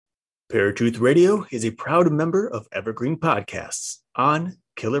Paratruth Radio is a proud member of Evergreen Podcasts on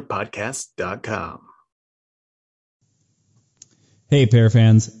killerpodcast.com. Hey,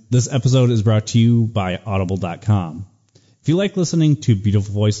 Parafans. This episode is brought to you by Audible.com. If you like listening to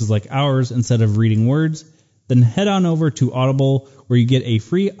beautiful voices like ours instead of reading words, then head on over to Audible, where you get a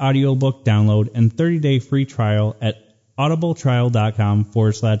free audiobook download and 30-day free trial at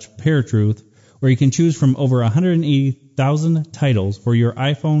audibletrial.com/paratruth, where you can choose from over 180,000 titles for your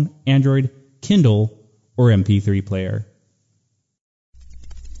iPhone, Android, Kindle, or MP3 player.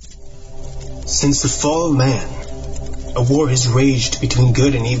 Since the fall of man, a war has raged between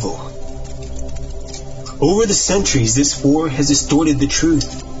good and evil. Over the centuries, this war has distorted the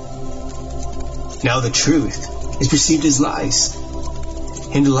truth. Now the truth is perceived as lies,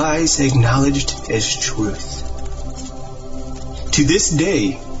 and lies acknowledged as truth. To this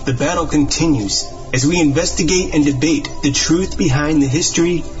day, the battle continues as we investigate and debate the truth behind the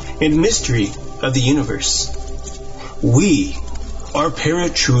history and mystery of the universe. We are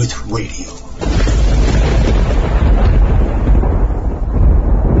Paratruth Radio.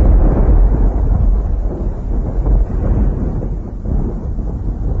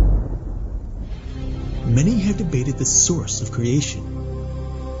 Many have debated the source of creation,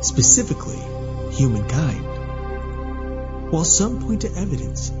 specifically humankind. While some point to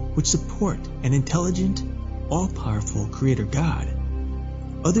evidence which support an intelligent, all-powerful creator God,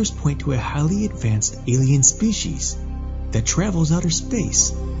 others point to a highly advanced alien species that travels outer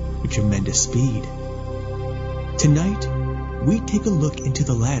space with tremendous speed. Tonight, we take a look into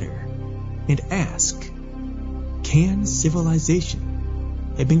the latter and ask, can civilization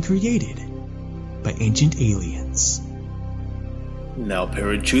have been created by ancient aliens? Now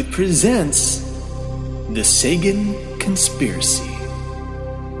Paratruth presents The Sagan Conspiracy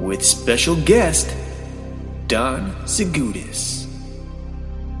with special guest Don Zagutis.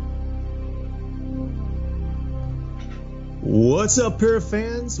 What's up,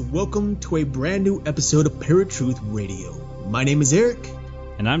 Parafans? Welcome to a brand new episode of Paratruth Radio. My name is Eric.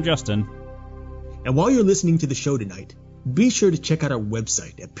 And I'm Justin. And while you're listening to the show tonight, be sure to check out our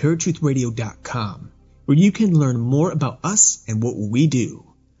website at paratruthradio.com, where you can learn more about us and what we do.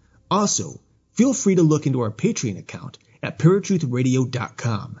 Also, feel free to look into our Patreon account at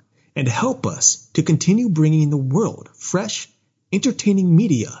paratruthradio.com and help us to continue bringing the world fresh, entertaining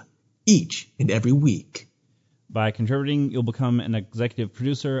media each and every week. By contributing, you'll become an executive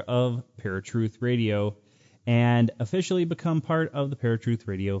producer of Paratruth Radio and officially become part of the Paratruth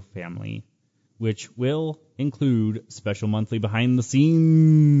Radio family, which will include special monthly behind the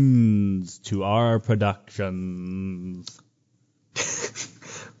scenes to our productions.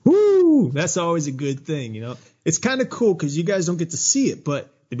 Woo! That's always a good thing, you know. It's kind of cool because you guys don't get to see it,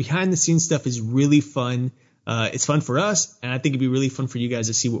 but the behind the scenes stuff is really fun. It's fun for us, and I think it'd be really fun for you guys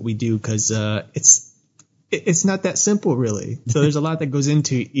to see what we do because it's not that simple, really. So there's a lot that goes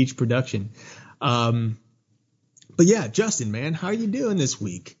into each production. But yeah, Justin, man, how are you doing this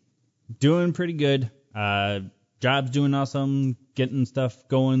week? Doing pretty good. Job's doing awesome. Getting stuff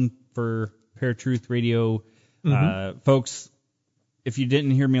going for Paratruth Radio. Folks, if you didn't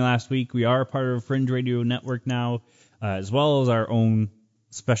hear me last week, we are part of Fringe Radio Network now, as well as our own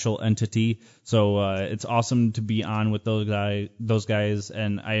special entity. So it's awesome to be on with those guys.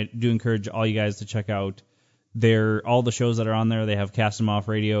 And I do encourage all you guys to check out all the shows that are on there. They have Cast 'em Off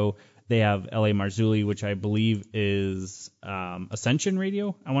Radio. They have L.A. Marzulli, which I believe is Ascension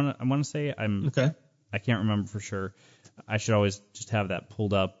Radio. I want to say okay. I can't remember for sure. I should always just have that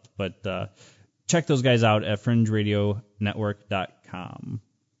pulled up. But check those guys out at fringeradionetwork.com.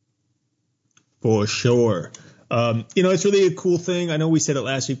 For sure. It's really a cool thing. I know we said it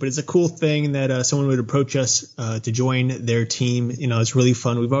last week, but it's a cool thing that someone would approach us to join their team. You know, it's really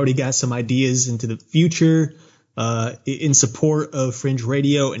fun. We've already got some ideas into the future in support of Fringe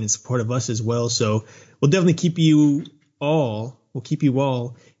Radio and in support of us as well. So we'll definitely keep you all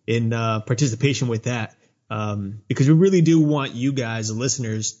in participation with that because we really do want you guys, the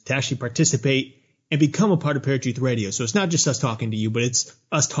listeners, to actually participate and become a part of Paratruth Radio. So it's not just us talking to you, but it's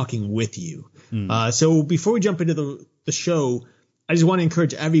us talking with you. So before we jump into the show, I just want to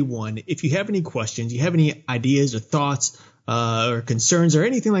encourage everyone, if you have any questions, you have any ideas or thoughts or concerns or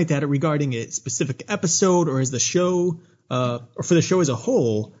anything like that regarding a specific episode or as the show or for the show as a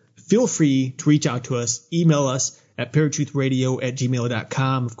whole, feel free to reach out to us. Email us at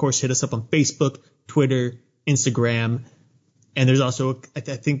paratruthradio@gmail.com. Of course, hit us up on Facebook, Twitter, Instagram. And there's also, I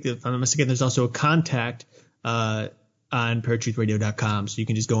think, if I'm not mistaken, there's also a contact on paratruthradio.com. So you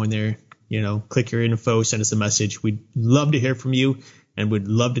can just go in there, click your info, send us a message. We'd love to hear from you and would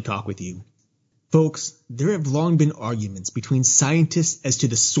love to talk with you. Folks, there have long been arguments between scientists as to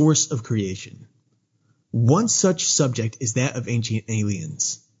the source of creation. One such subject is that of ancient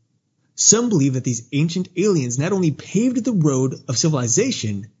aliens. Some believe that these ancient aliens not only paved the road of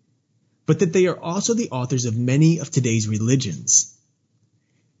civilization, but that they are also the authors of many of today's religions.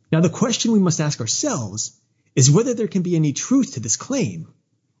 Now, the question we must ask ourselves is whether there can be any truth to this claim,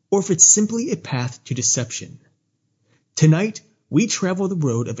 or if it's simply a path to deception. Tonight, we travel the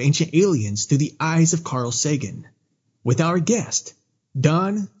road of ancient aliens through the eyes of Carl Sagan, with our guest,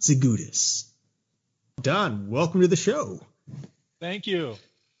 Don Zagutis. Don, welcome to the show. Thank you.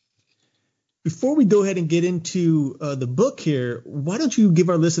 Before we go ahead and get into the book here, why don't you give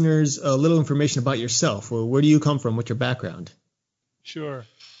our listeners a little information about yourself? Or where do you come from? What's your background? Sure.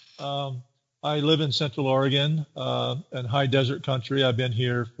 I live in Central Oregon, in high desert country. I've been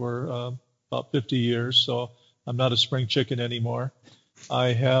here for about 50 years, so I'm not a spring chicken anymore.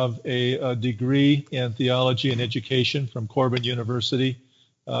 I have a degree in theology and education from Corban University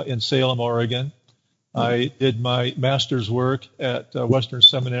in Salem, Oregon. I did my master's work at Western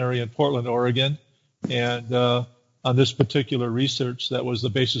Seminary in Portland, Oregon, and on this particular research that was the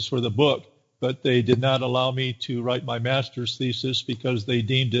basis for the book, but they did not allow me to write my master's thesis because they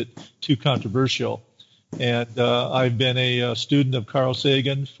deemed it too controversial. And I've been a student of Carl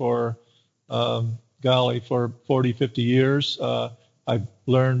Sagan for, for 40, 50 years. I've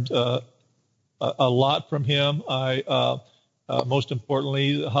learned a lot from him. Most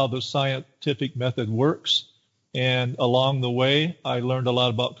importantly, how the scientific method works. And along the way, I learned a lot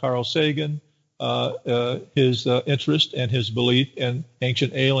about Carl Sagan, his interest and his belief in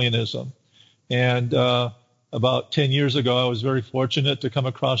ancient alienism. And about 10 years ago, I was very fortunate to come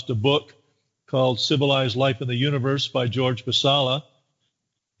across a book called Civilized Life in the Universe by George Basala.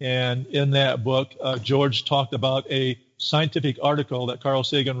 And in that book, George talked about a scientific article that Carl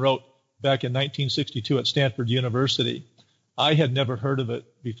Sagan wrote back in 1962 at Stanford University. I had never heard of it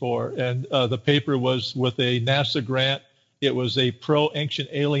before, and the paper was with a NASA grant. It was a pro-ancient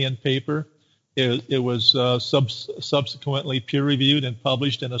alien paper. It was subsequently peer-reviewed and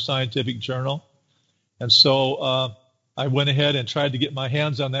published in a scientific journal. And so I went ahead and tried to get my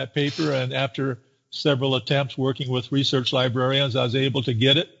hands on that paper, and after several attempts working with research librarians, I was able to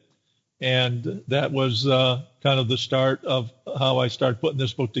get it. And that was kind of the start of how I started putting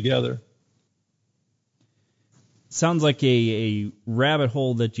this book together. Sounds like a rabbit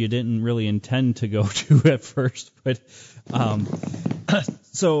hole that you didn't really intend to go to at first, but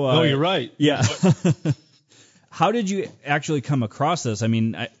no, you're right. Yeah. How did you actually come across this? I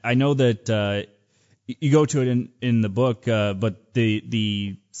mean, I know that you go to it in the book, but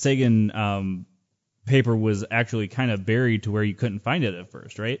the Sagan paper was actually kind of buried to where you couldn't find it at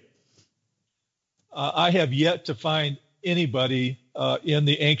first, right? I have yet to find anybody in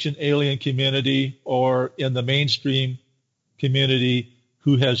the ancient alien community or in the mainstream community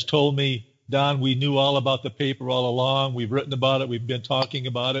who has told me, Don, we knew all about the paper all along. We've written about it. We've been talking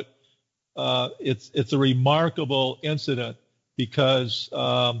about it. It's a remarkable incident because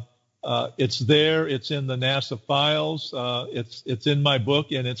it's there. It's in the NASA files. It's in my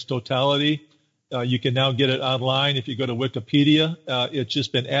book in its totality. You can now get it online if you go to Wikipedia. It's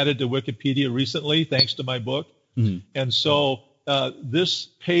just been added to Wikipedia recently, thanks to my book. Mm-hmm. And so this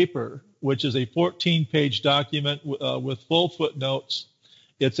paper, which is a 14-page document with full footnotes,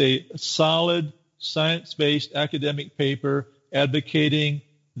 it's a solid science-based academic paper advocating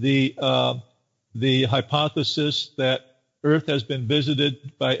the hypothesis that Earth has been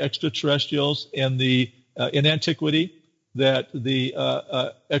visited by extraterrestrials in antiquity, that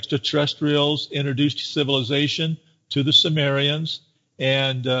the extraterrestrials introduced civilization to the Sumerians.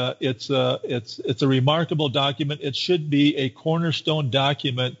 And it's a remarkable document. It should be a cornerstone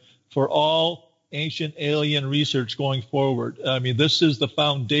document for all ancient alien research going forward. I mean, this is the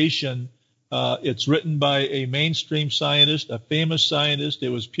foundation. It's written by a mainstream scientist, a famous scientist. It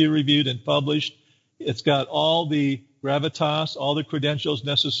was peer-reviewed and published. It's got all the gravitas, all the credentials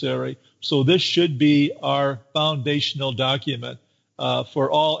necessary. So this should be our foundational document for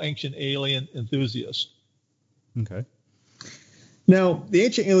all ancient alien enthusiasts. Okay. Now, the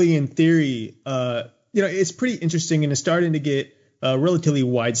ancient alien theory, it's pretty interesting and it's starting to get relatively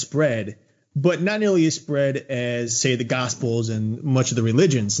widespread, but not nearly as spread as, say, the Gospels and much of the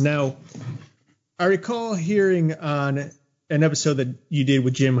religions. Now, I recall hearing on an episode that you did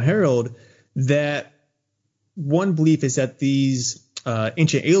with Jim Harold that one belief is that these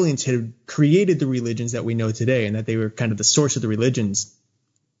ancient aliens had created the religions that we know today and that they were kind of the source of the religions.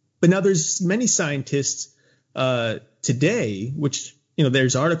 But now there's many scientists today, which,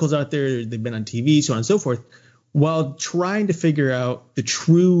 there's articles out there, they've been on TV, so on and so forth, while trying to figure out the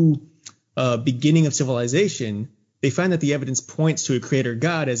true beginning of civilization, they find that the evidence points to a creator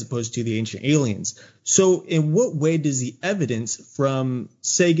God as opposed to the ancient aliens. So in what way does the evidence from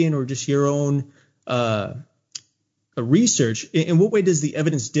Sagan or just your own research, in what way does the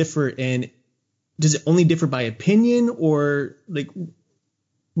evidence differ, and does it only differ by opinion, or like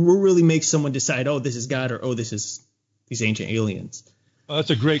what really makes someone decide, oh, this is God, or oh, this is these ancient aliens? Well,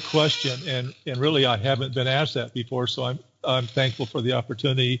 that's a great question, and really I haven't been asked that before, so I'm thankful for the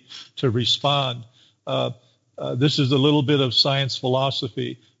opportunity to respond. This is a little bit of science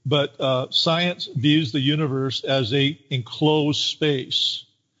philosophy, but science views the universe as a enclosed space,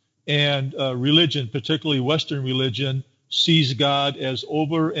 and religion, particularly Western religion, sees God as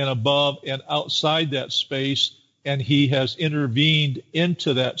over and above and outside that space, and he has intervened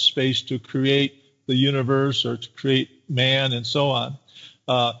into that space to create the universe or to create man and so on.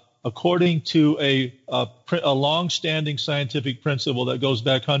 According to a long-standing scientific principle that goes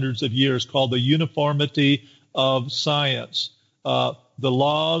back hundreds of years called the uniformity of science, the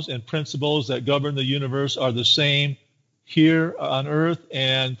laws and principles that govern the universe are the same here on Earth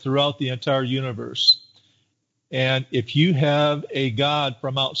and throughout the entire universe. And if you have a God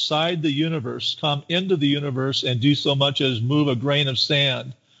from outside the universe come into the universe and do so much as move a grain of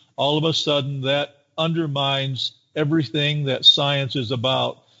sand, all of a sudden that undermines everything that science is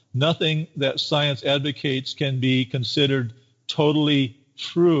about. Nothing that science advocates can be considered totally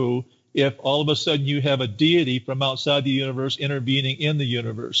true if all of a sudden you have a deity from outside the universe intervening in the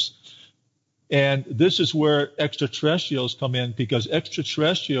universe. And this is where extraterrestrials come in, because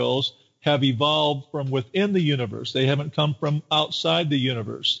extraterrestrials have evolved from within the universe. They haven't come from outside the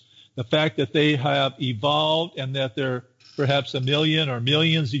universe. The fact that they have evolved and that they're perhaps a million or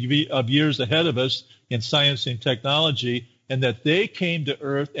millions of years ahead of us in science and technology, and that they came to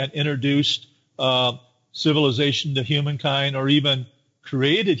Earth and introduced civilization to humankind or even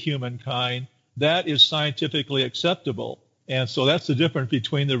created humankind, that is scientifically acceptable. And so that's the difference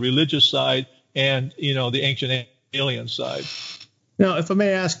between the religious side and, the ancient alien side. Now, if I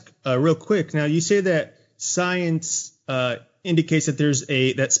may ask real quick, now you say that science indicates that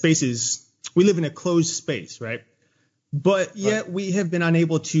that space is, we live in a closed space, right? But yet we have been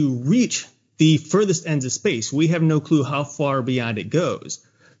unable to reach the furthest ends of space. We have no clue how far beyond it goes.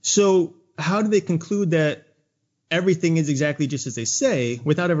 So how do they conclude that everything is exactly just as they say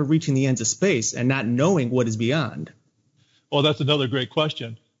without ever reaching the ends of space and not knowing what is beyond? Well, that's another great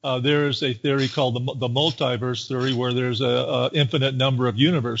question. There's a theory called the multiverse theory, where there's an infinite number of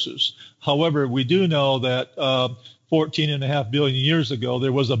universes. However, we do know that 14.5 billion years ago,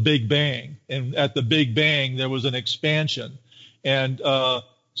 there was a Big Bang. And at the Big Bang, there was an expansion. And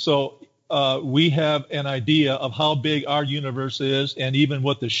so we have an idea of how big our universe is and even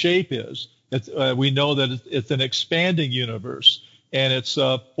what the shape is. We know that it's an expanding universe, and it's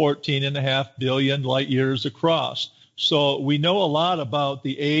 14.5 billion light years across. So we know a lot about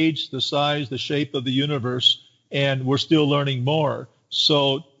the age, the size, the shape of the universe, and we're still learning more.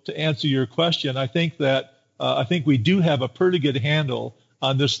 So to answer your question, I think we do have a pretty good handle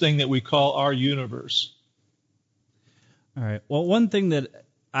on this thing that we call our universe. All right. Well, one thing that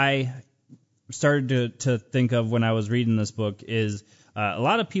I started to think of when I was reading this book is a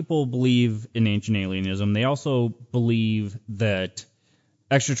lot of people believe in ancient alienism. They also believe that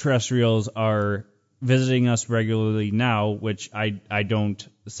extraterrestrials are visiting us regularly now, which I don't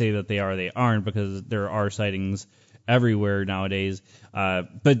say that they are. They aren't, because there are sightings everywhere nowadays.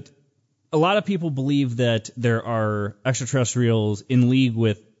 But a lot of people believe that there are extraterrestrials in league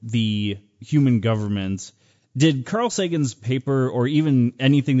with the human governments. Did Carl Sagan's paper, or even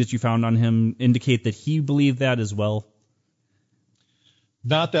anything that you found on him, indicate that he believed that as well?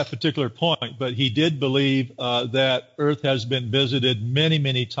 Not that particular point, but he did believe that Earth has been visited many,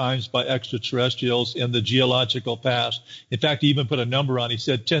 many times by extraterrestrials in the geological past. In fact, he even put a number on. He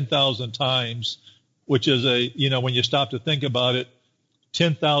said 10,000 times, which is when you stop to think about it,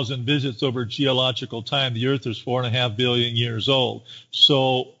 10,000 visits over geological time. The Earth is 4.5 billion years old.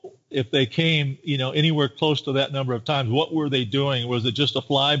 So if they came, anywhere close to that number of times, what were they doing? Was it just a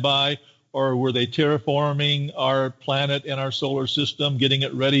flyby? Or were they terraforming our planet and our solar system, getting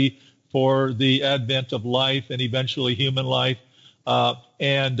it ready for the advent of life and eventually human life?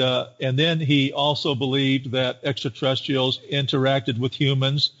 And then he also believed that extraterrestrials interacted with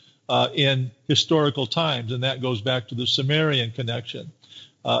humans in historical times, and that goes back to the Sumerian connection.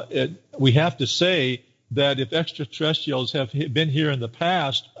 We have to say that if extraterrestrials have been here in the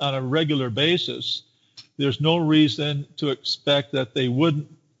past on a regular basis, there's no reason to expect that they wouldn't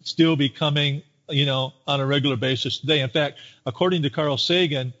still be coming, on a regular basis today. In fact, according to Carl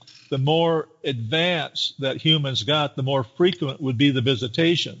Sagan, the more advanced that humans got, the more frequent would be the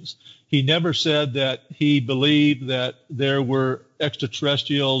visitations. He never said that he believed that there were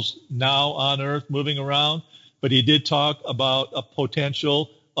extraterrestrials now on Earth moving around, but he did talk about a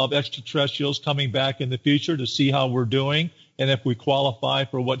potential of extraterrestrials coming back in the future to see how we're doing and if we qualify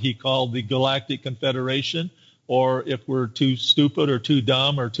for what he called the Galactic Confederation, or if we're too stupid or too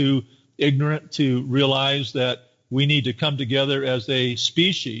dumb or too ignorant to realize that we need to come together as a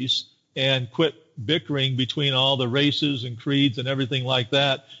species and quit bickering between all the races and creeds and everything like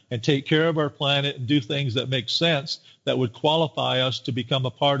that, and take care of our planet and do things that make sense that would qualify us to become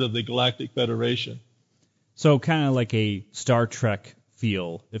a part of the Galactic Federation. So kind of like a Star Trek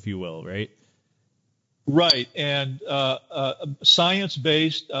feel, if you will, right? Right, and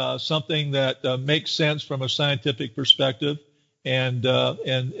science-based, something that makes sense from a scientific perspective, and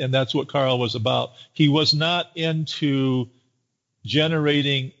that's what Carl was about. He was not into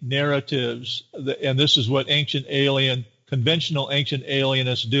generating narratives, and this is what conventional ancient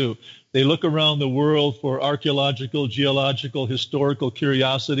alienists do. They look around the world for archaeological, geological, historical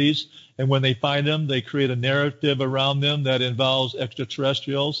curiosities, and when they find them, they create a narrative around them that involves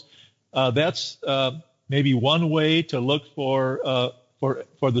extraterrestrials. That's maybe one way to look for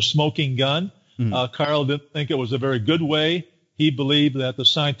the smoking gun. Carl didn't think it was a very good way. He believed that the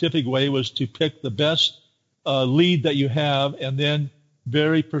scientific way was to pick the best lead that you have and then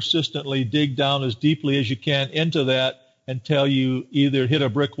very persistently dig down as deeply as you can into that until you either hit a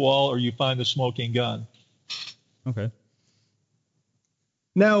brick wall or you find the smoking gun. Okay.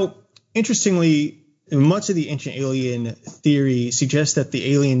 Now, interestingly, much of the ancient alien theory suggests that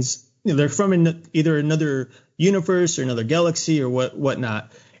the aliens, they're from either another universe or another galaxy or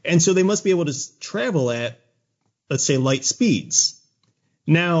whatnot. And so they must be able to travel at, let's say, light speeds.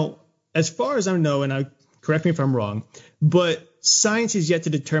 Now, as far as I know, and correct me if I'm wrong, but science is yet to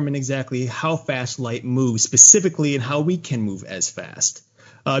determine exactly how fast light moves, specifically, and how we can move as fast.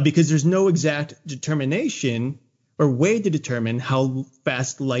 Because there's no exact determination or way to determine how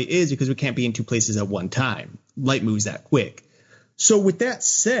fast light is, because we can't be in two places at one time. Light moves that quick. So with that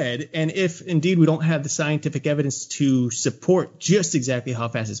said, and if indeed we don't have the scientific evidence to support just exactly how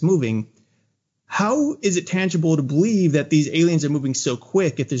fast it's moving, how is it tangible to believe that these aliens are moving so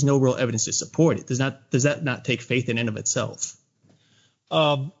quick if there's no real evidence to support it? Does that not take faith in and of itself?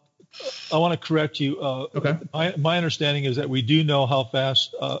 I want to correct you. Okay. My understanding is that we do know how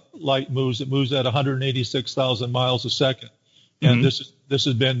fast light moves. It moves at 186,000 miles a second. And this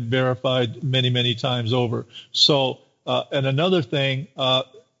has been verified many, many times over. So, and another thing,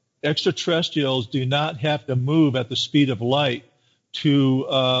 extraterrestrials do not have to move at the speed of light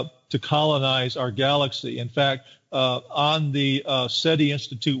to colonize our galaxy. In fact, on the SETI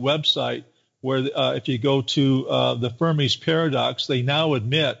Institute website, where if you go to the Fermi's paradox, they now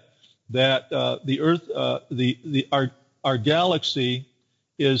admit that the Earth, our galaxy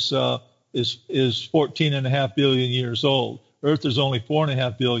is 14.5 billion years old. Earth is only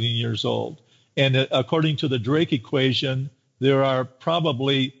 4.5 billion years old. And according to the Drake equation, there are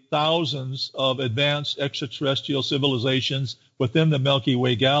probably thousands of advanced extraterrestrial civilizations within the Milky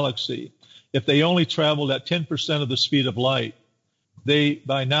Way galaxy. If they only traveled at 10% of the speed of light, they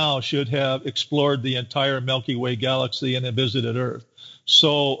by now should have explored the entire Milky Way galaxy and have visited Earth.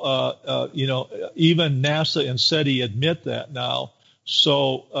 So, even NASA and SETI admit that now.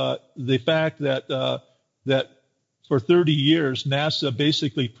 So the fact that for 30 years, NASA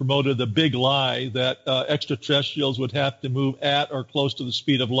basically promoted the big lie that extraterrestrials would have to move at or close to the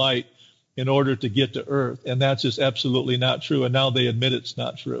speed of light in order to get to Earth. And that's just absolutely not true. And now they admit it's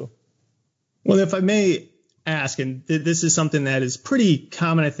not true. Well, if I may ask, and this is something that is pretty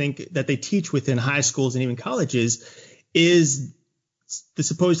common, I think, that they teach within high schools and even colleges, is the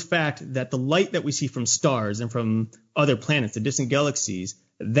supposed fact that the light that we see from stars and from other planets, the distant galaxies,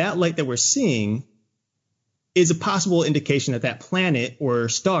 that light that we're seeing is a possible indication that that planet or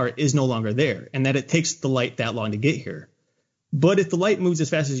star is no longer there, and that it takes the light that long to get here. But if the light moves as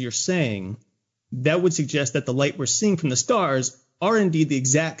fast as you're saying, that would suggest that the light we're seeing from the stars are indeed the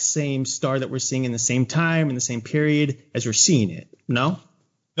exact same star that we're seeing in the same time, in the same period as we're seeing it. No?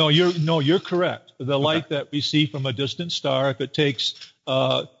 No, you're correct. The light that we see from a distant star, if it takes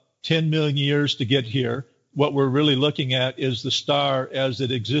 10 million years to get here, what we're really looking at is the star as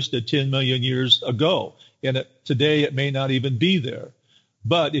it existed 10 million years ago. And today it may not even be there.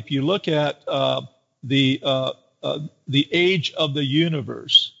 But if you look at the age of the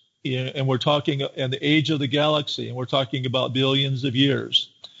universe, and we're talking, and the age of the galaxy, and we're talking about billions of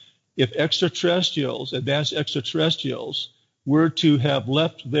years, if extraterrestrials, advanced extraterrestrials, were to have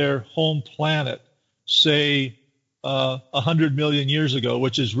left their home planet, say 100 million years ago,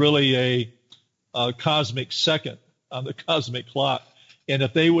 which is really a cosmic second on the cosmic clock. And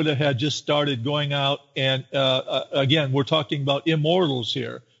if they would have had just started going out and, again, we're talking about immortals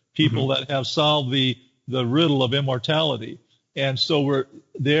here, people that have solved the riddle of immortality. And so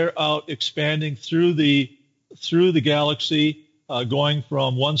they're out expanding through the galaxy, going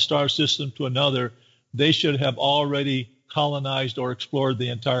from one star system to another. They should have already colonized or explored the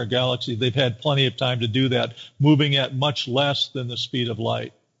entire galaxy. They've had plenty of time to do that, moving at much less than the speed of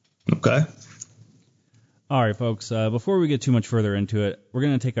light. Okay. All right, folks, before we get too much further into it, we're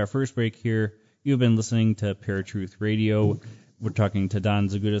going to take our first break here. You've been listening to Paratruth Radio. We're talking to Don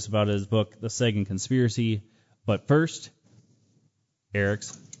Zagutis about his book, The Sagan Conspiracy. But first,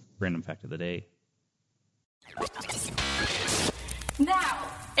 Eric's Random Fact of the Day. Now,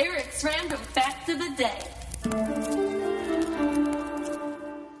 Eric's Random Fact of the Day.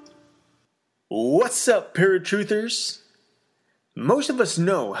 What's up, Paratruthers? Most of us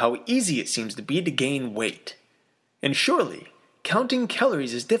know how easy it seems to be to gain weight. And surely, counting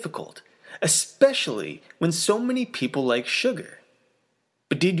calories is difficult, especially when so many people like sugar.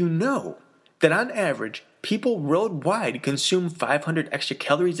 But did you know that on average, people worldwide consume 500 extra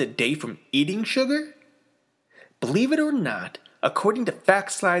calories a day from eating sugar? Believe it or not, according to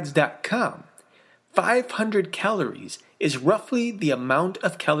FactSlides.com, 500 calories is roughly the amount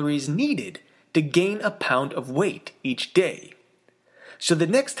of calories needed to gain a pound of weight each day. So the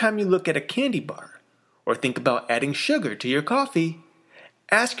next time you look at a candy bar, or think about adding sugar to your coffee,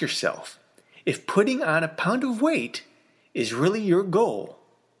 ask yourself if putting on a pound of weight is really your goal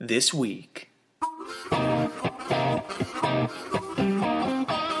this week. This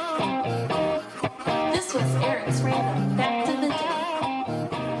was Eric's Random Fact of the Day.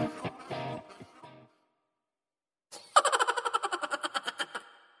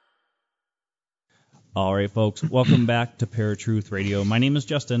 All right, folks, welcome back to Paratruth Radio. My name is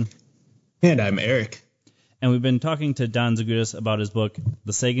Justin. And I'm Eric. And we've been talking to Don Zagutis about his book,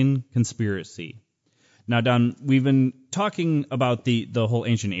 The Sagan Conspiracy. Now, Don, we've been talking about the whole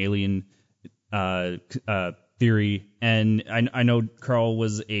ancient alien theory, and I know Carl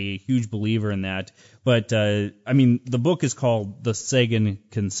was a huge believer in that. But, the book is called The Sagan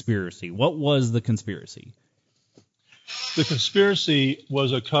Conspiracy. What was the conspiracy? The conspiracy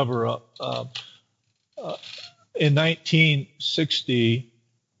was a cover-up. In 1960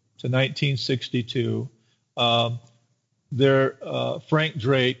 to 1962, Frank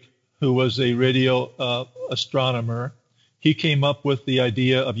Drake, who was a radio astronomer, he came up with the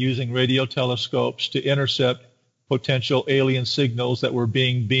idea of using radio telescopes to intercept potential alien signals that were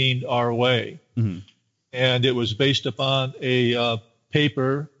being beamed our way. Mm-hmm. And it was based upon a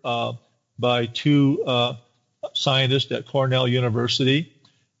paper by two scientists at Cornell University.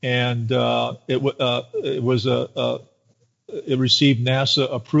 And it received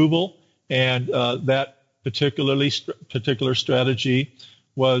NASA approval, and that particular strategy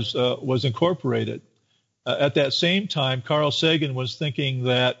was incorporated. At that same time, Carl Sagan was thinking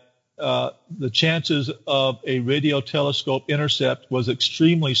that the chances of a radio telescope intercept was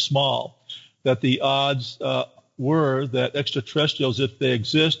extremely small, that the odds were that extraterrestrials, if they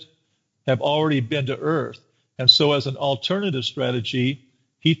exist, have already been to Earth. And so as an alternative strategy,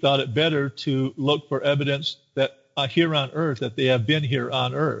 he thought it better to look for evidence that here on Earth, that they have been here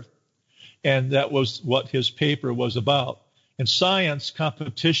on Earth. And that was what his paper was about. In science,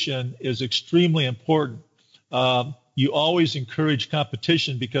 competition is extremely important. You always encourage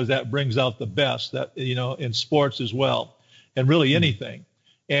competition because that brings out the best, that, in sports as well, and really anything.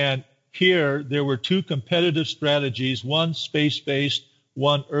 And here, there were two competitive strategies, one space-based,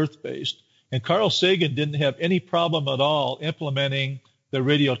 one Earth-based. And Carl Sagan didn't have any problem at all implementing the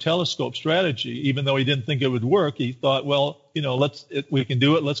radio telescope strategy, even though he didn't think it would work. He thought, well, we can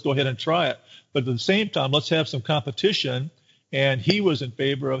do it. Let's go ahead and try it. But at the same time, let's have some competition. And he was in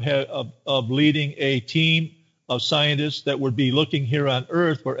favor of leading a team of scientists that would be looking here on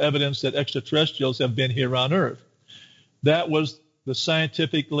Earth for evidence that extraterrestrials have been here on Earth. That was the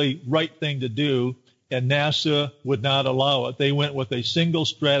scientifically right thing to do, and NASA would not allow it. They went with a single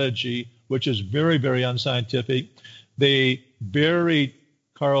strategy, which is very, very unscientific. They buried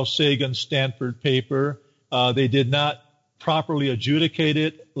Carl Sagan's Stanford paper. They did not properly adjudicate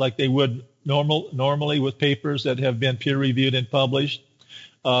it like they would normally with papers that have been peer-reviewed and published.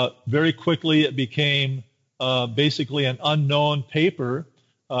 Very quickly, it became basically an unknown paper.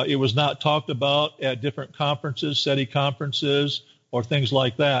 It was not talked about at different conferences, SETI conferences, or things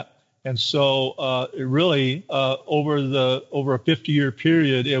like that. And so it really, over a 50-year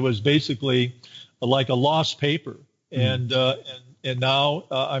period, it was basically like a lost paper. And now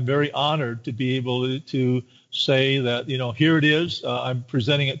I'm very honored to be able to say that, here it is. I'm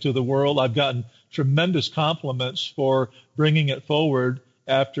presenting it to the world. I've gotten tremendous compliments for bringing it forward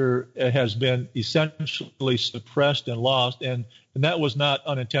after it has been essentially suppressed and lost. And that was not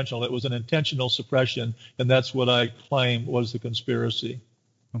unintentional. It was an intentional suppression, and that's what I claim was the conspiracy.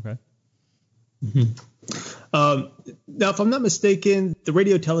 Okay. Now, if I'm not mistaken, the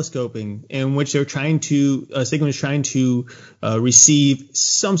radio telescoping in which they're trying to, Sagan was trying to receive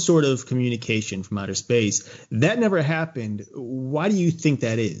some sort of communication from outer space, that never happened. Why do you think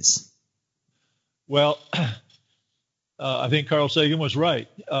that is? Well, I think Carl Sagan was right.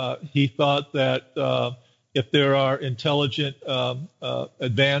 He thought that if there are intelligent,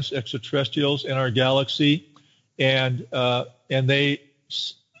 advanced extraterrestrials in our galaxy, and they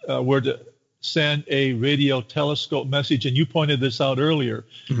were to send a radio telescope message, and you pointed this out earlier,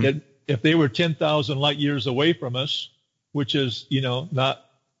 that if they were 10,000 light years away from us, which is, not,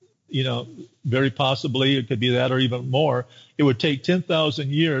 very possibly it could be that or even more, it would take 10,000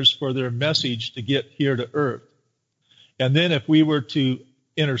 years for their message to get here to Earth. And then if we were to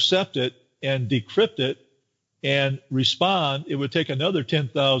intercept it and decrypt it and respond, it would take another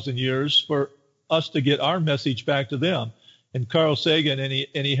 10,000 years for us to get our message back to them. And Carl Sagan, and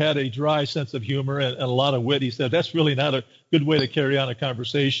he had a dry sense of humor and a lot of wit. He said, that's really not a good way to carry on a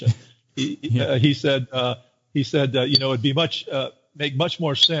conversation. He said, it'd be make much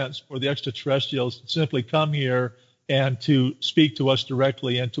more sense for the extraterrestrials to simply come here and to speak to us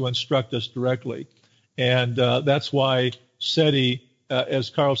directly and to instruct us directly. And that's why SETI, as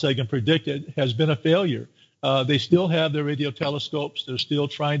Carl Sagan predicted, has been a failure. They still have their radio telescopes. They're still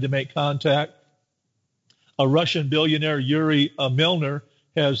trying to make contact. A Russian billionaire, Yuri Milner,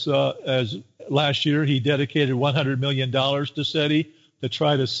 has last year he dedicated $100 million to SETI to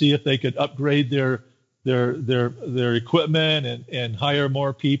try to see if they could upgrade their equipment and hire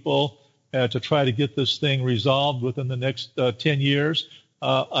more people to try to get this thing resolved within the next 10 years.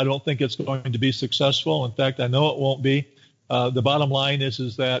 I don't think it's going to be successful. In fact, I know it won't be. The bottom line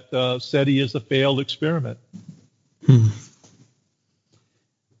is that SETI is a failed experiment.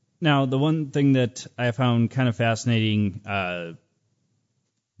 Now, the one thing that I found kind of fascinating,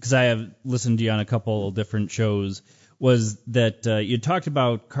 because I have listened to you on a couple different shows, was that you talked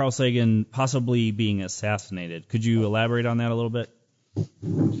about Carl Sagan possibly being assassinated. Could you elaborate on that a little bit?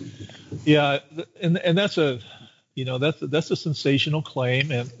 Yeah, and that's a sensational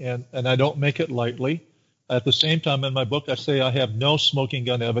claim, and I don't make it lightly. At the same time, in my book, I say I have no smoking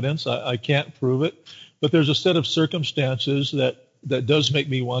gun evidence. I can't prove it, but there's a set of circumstances that does make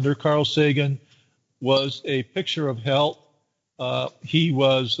me wonder. Carl Sagan was a picture of health. He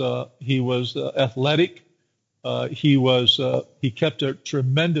was athletic. He kept a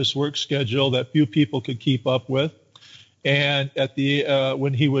tremendous work schedule that few people could keep up with. And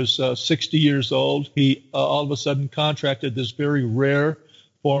when he was 60 years old, he all of a sudden contracted this very rare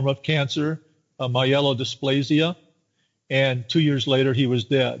form of cancer, myelodysplasia. And 2 years later, he was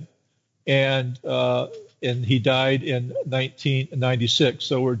dead. And he died in 1996.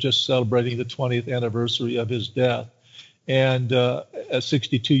 So we're just celebrating the 20th anniversary of his death. And at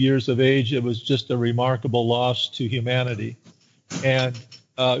 62 years of age, it was just a remarkable loss to humanity. And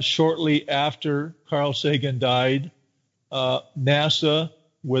shortly after Carl Sagan died, NASA,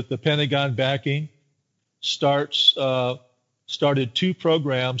 with the Pentagon backing, started two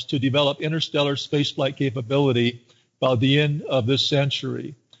programs to develop interstellar spaceflight capability by the end of this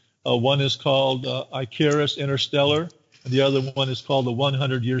century. One is called Icarus Interstellar, and the other one is called the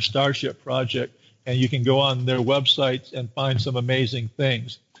 100-Year Starship Project. And you can go on their websites and find some amazing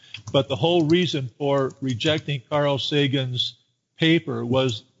things. But the whole reason for rejecting Carl Sagan's paper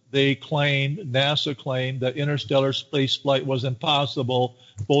was NASA claimed that interstellar space flight was impossible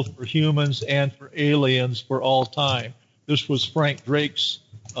both for humans and for aliens for all time. This was Frank Drake's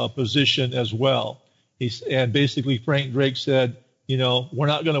position as well. And basically Frank Drake said, we're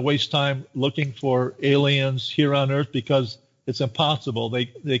not going to waste time looking for aliens here on Earth because it's impossible.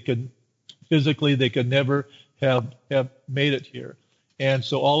 They could never have made it here. And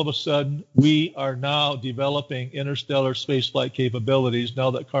so all of a sudden, we are now developing interstellar spaceflight capabilities now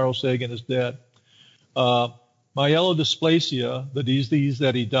that Carl Sagan is dead. Myelodysplasia, the disease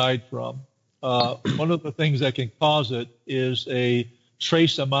that he died from, one of the things that can cause it is a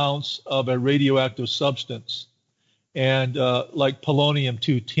trace amounts of a radioactive substance, and like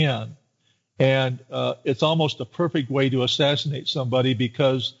polonium-210. And it's almost a perfect way to assassinate somebody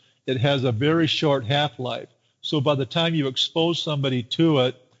because it has a very short half-life. So by the time you expose somebody to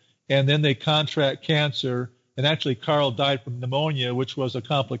it and then they contract cancer, and actually Carl died from pneumonia, which was a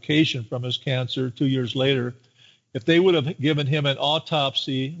complication from his cancer 2 years later, If they would have given him an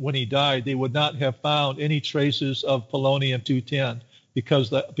autopsy when he died, they would not have found any traces of polonium-210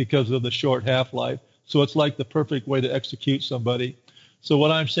 because of the short half-life. So it's like the perfect way to execute somebody. So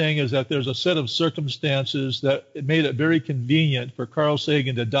what I'm saying is that there's a set of circumstances that it made it very convenient for Carl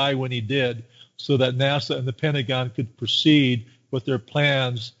Sagan to die when he did, so that NASA and the Pentagon could proceed with their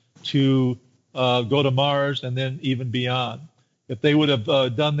plans to go to Mars and then even beyond. If they would have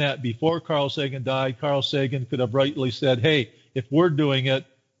done that before Carl Sagan died, Carl Sagan could have rightly said, hey, if we're doing it,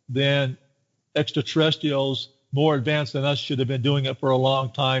 then extraterrestrials more advanced than us should have been doing it for a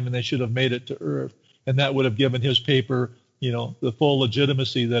long time, and they should have made it to Earth. And that would have given his paper, the full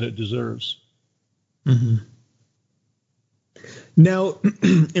legitimacy that it deserves. Mm-hmm. Now,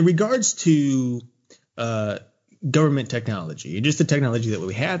 in regards to government technology, just the technology that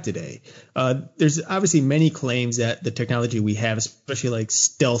we have today, there's obviously many claims that the technology we have, especially like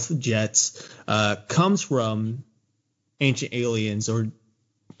stealth jets, comes from ancient aliens or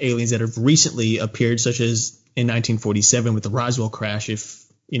aliens that have recently appeared, such as in 1947 with the Roswell crash.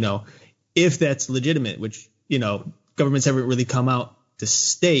 If that's legitimate, which, governments haven't really come out to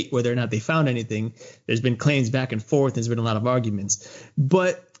state whether or not they found anything. There's been claims back and forth. There's been a lot of arguments.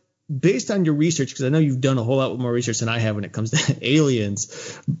 But based on your research, because I know you've done a whole lot more research than I have when it comes to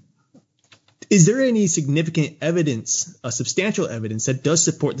aliens, is there any significant evidence, substantial evidence, that does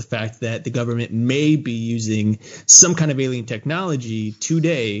support the fact that the government may be using some kind of alien technology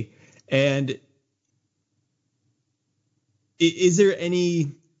today? And is there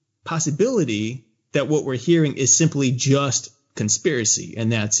any possibility that what we're hearing is simply just conspiracy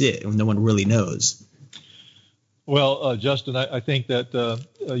and that's it, and no one really knows? Well, Justin, I think that,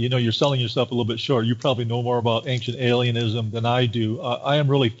 you're selling yourself a little bit short. You probably know more about ancient alienism than I do. I am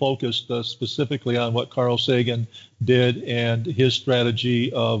really focused specifically on what Carl Sagan did and his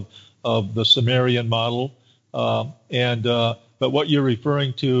strategy of the Sumerian model. But what you're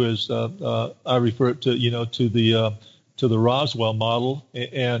referring to is, I refer it to the Roswell model,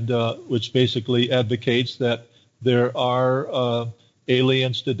 and which basically advocates that there are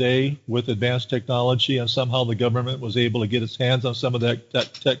aliens today with advanced technology, and somehow the government was able to get its hands on some of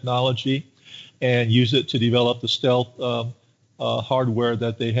that technology and use it to develop the stealth hardware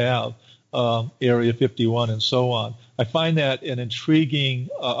that they have, Area 51 and so on. I find that an intriguing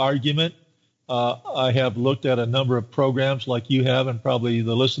argument. I have looked at a number of programs like you have, and probably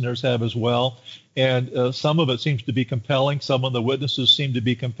the listeners have as well, and some of it seems to be compelling. Some of the witnesses seem to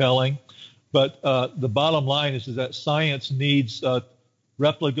be compelling. But the bottom line is that science needs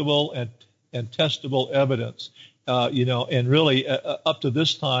replicable and testable evidence. And really, up to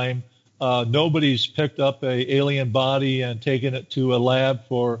this time, nobody's picked up a alien body and taken it to a lab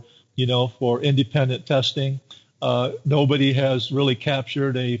for independent testing. Nobody has really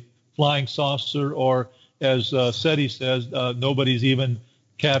captured a flying saucer, or as SETI says, nobody's even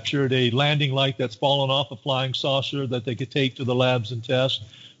captured a landing light that's fallen off a flying saucer that they could take to the labs and test.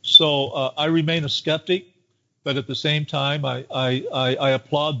 So I remain a skeptic, but at the same time, I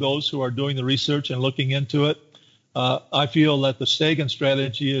applaud those who are doing the research and looking into it. I feel that the Sagan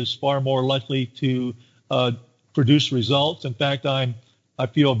strategy is far more likely to produce results. In fact, I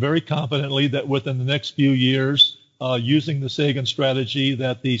feel very confidently that within the next few years, using the Sagan strategy,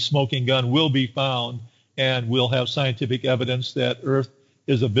 that the smoking gun will be found, and we'll have scientific evidence that Earth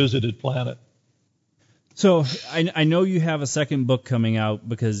is a visited planet. So I know you have a second book coming out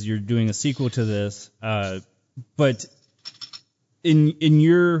because you're doing a sequel to this, but in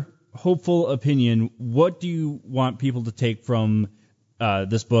your hopeful opinion, what do you want people to take from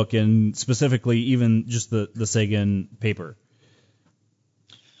this book, and specifically even just the Sagan paper?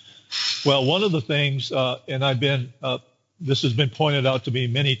 Well, one of the things, and this has been pointed out to me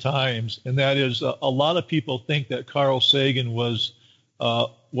many times, and that is a lot of people think that Carl Sagan was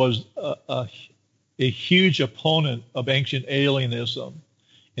a huge opponent of ancient alienism.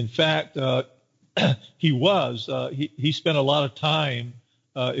 In fact, he was. He spent a lot of time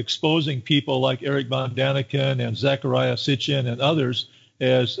exposing people like Eric von Daniken and Zecharia Sitchin and others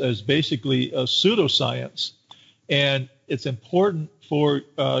as basically pseudoscience. And it's important for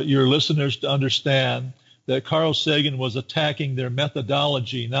your listeners to understand that Carl Sagan was attacking their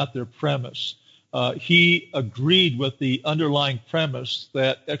methodology, not their premise. He agreed with the underlying premise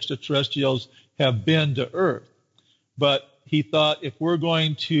that extraterrestrials have been to Earth. But he thought, if we're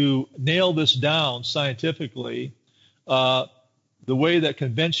going to nail this down scientifically, the way that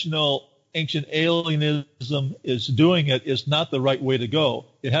conventional ancient alienism is doing it is not the right way to go.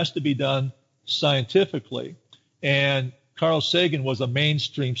 It has to be done scientifically. And Carl Sagan was a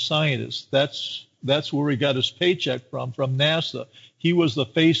mainstream scientist. That's where he got his paycheck from NASA. he was the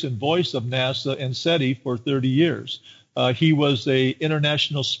face and voice of NASA and SETI for 30 years. He was a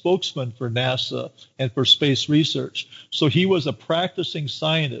international spokesman for NASA and for space research. So he was a practicing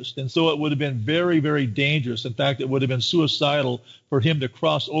scientist. And so it would have been very, very dangerous. In fact, it would have been suicidal for him to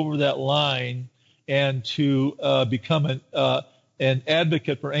cross over that line and to become an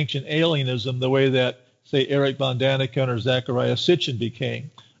advocate for ancient alienism the way that, say, Eric von Daniken or Zecharia Sitchin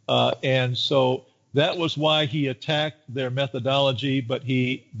became. And so that was why he attacked their methodology, but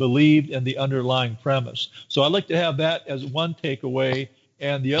he believed in the underlying premise. So I'd like to have that as one takeaway.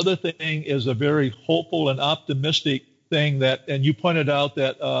 And the other thing is a very hopeful and optimistic thing that, and you pointed out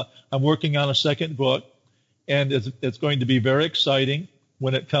that I'm working on a second book, and it's going to be very exciting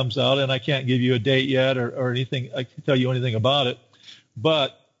when it comes out. And I can't give you a date yet or anything. I can't tell you anything about it.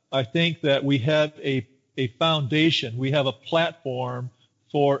 But I think that we have a foundation. We have a platform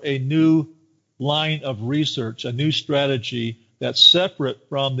for a new line of research, a new strategy that's separate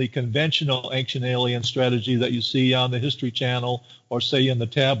from the conventional ancient alien strategy that you see on the History Channel or say in the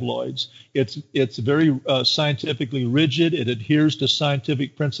tabloids. It's very scientifically rigid. It adheres to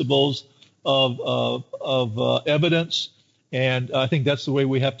scientific principles of evidence, and I think that's the way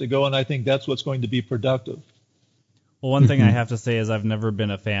we have to go, and I think that's what's going to be productive. Well, one thing I have to say is I've never been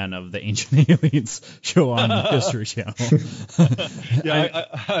a fan of the Ancient Aliens show on the History Channel. Yeah,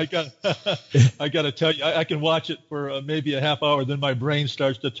 I got to tell you, I can watch it for maybe a half hour, then my brain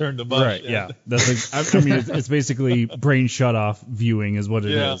starts to turn to mush. Right, yeah. That's I mean, it's basically brain shut-off viewing is what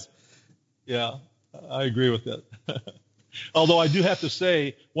it is. Yeah, I agree with that. Although I do have to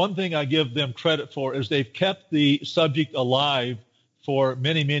say, one thing I give them credit for is they've kept the subject alive for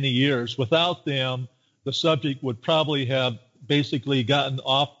many, many years. Without them, the subject would probably have basically gotten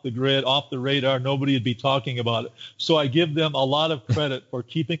off the grid, off the radar. Nobody would be talking about it. So I give them a lot of credit for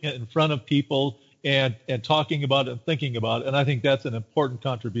keeping it in front of people and talking about it and thinking about it. And I think that's an important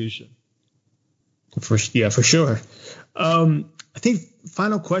contribution. For sure. I think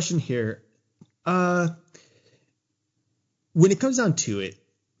final question here. When it comes down to it,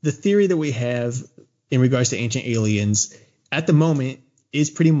 the theory that we have in regards to ancient aliens at the moment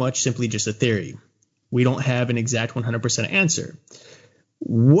is pretty much simply just a theory. We don't have an exact 100% answer.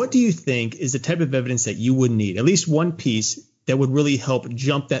 What do you think is the type of evidence that you would need, at least one piece that would really help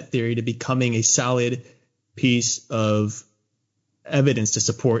jump that theory to becoming a solid piece of evidence to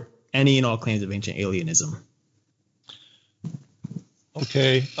support any and all claims of ancient alienism?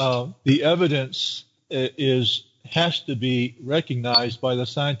 Okay, the evidence has to be recognized by the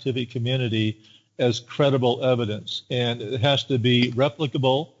scientific community as credible evidence, and it has to be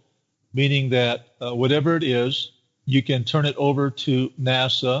replicable, meaning that whatever it is, you can turn it over to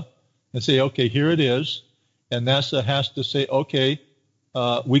NASA and say, okay, here it is. And NASA has to say, okay,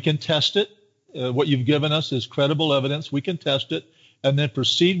 we can test it. What you've given us is credible evidence. We can test it. And then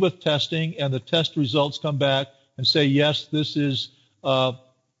proceed with testing, and the test results come back and say, yes, this is, to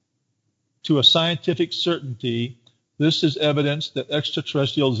a scientific certainty, this is evidence that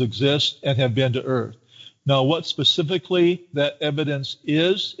extraterrestrials exist and have been to Earth. Now, what specifically that evidence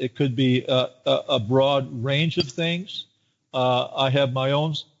is, it could be a broad range of things. I have my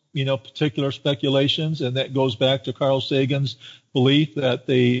own, particular speculations, and that goes back to Carl Sagan's belief that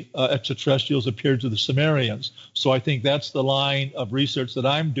the extraterrestrials appeared to the Sumerians. So I think that's the line of research that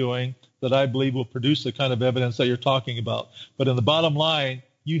I'm doing that I believe will produce the kind of evidence that you're talking about. But in the bottom line,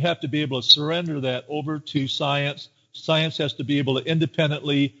 you have to be able to surrender that over to science. Science has to be able to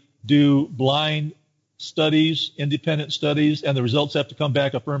independently do blind studies, independent studies, and the results have to come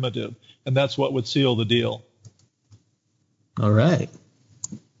back affirmative. And that's what would seal the deal. All right.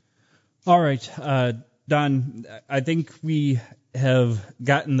 Don, I think we have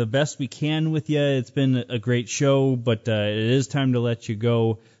gotten the best we can with you. It's been a great show, but it is time to let you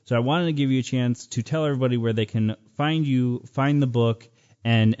go. So I wanted to give you a chance to tell everybody where they can find you, find the book,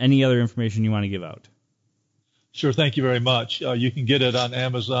 and any other information you want to give out. Sure. Thank you very much. You can get it on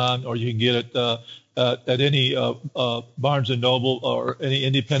Amazon, or you can get it at any Barnes & Noble or any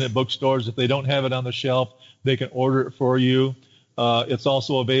independent bookstores. If they don't have it on the shelf, they can order it for you. It's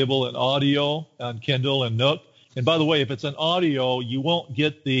also available in audio on Kindle and Nook. And by the way, if it's an audio, you won't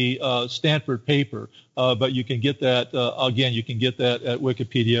get the Stanford paper, but you can get that, again, you can get that at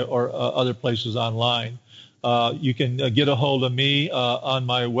Wikipedia or other places online. You can get a hold of me on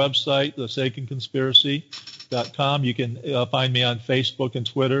my website, thesaganconspiracy.com. You can find me on Facebook and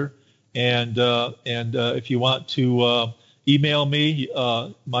Twitter. And if you want to email me,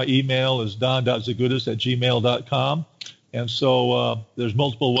 my email is don.zagutis@gmail.com. And so there's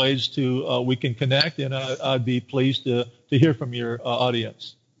multiple ways we can connect, and I'd be pleased to hear from your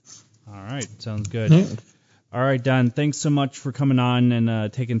audience. All right. Sounds good. All right, Don, thanks so much for coming on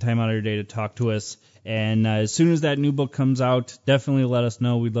and taking time out of your day to talk to us. And as soon as that new book comes out, definitely let us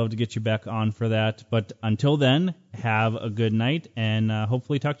know. We'd love to get you back on for that. But until then, have a good night, and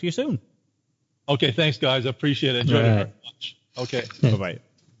hopefully talk to you soon. Okay, thanks, guys. I appreciate it. Enjoy it very much. Okay. Bye-bye.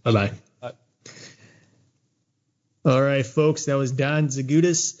 Bye-bye. Bye. All right, folks, that was Don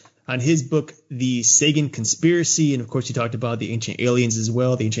Zagutis on his book, The Sagan Conspiracy. And, of course, he talked about the ancient aliens as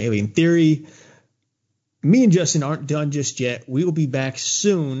well, the ancient alien theory. Me and Justin aren't done just yet. We will be back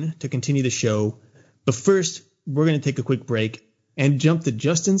soon to continue the show. But first, we're going to take a quick break and jump to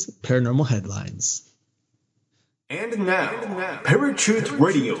Justin's Paranormal Headlines. And now, Paratruth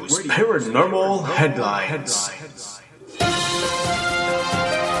Radio's Paranormal Headlines.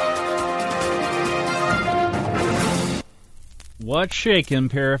 What's shaking,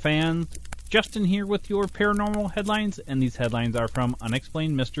 Parafans? Justin here with your Paranormal Headlines, and these headlines are from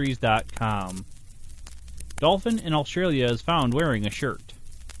unexplainedmysteries.com. Dolphin in Australia is found wearing a shirt.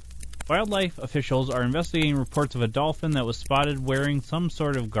 Wildlife officials are investigating reports of a dolphin that was spotted wearing some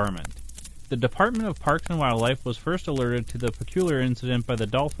sort of garment. The Department of Parks and Wildlife was first alerted to the peculiar incident by the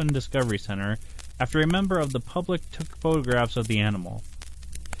Dolphin Discovery Center after a member of the public took photographs of the animal.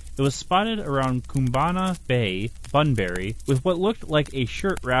 It was spotted around Koombana Bay, Bunbury, with what looked like a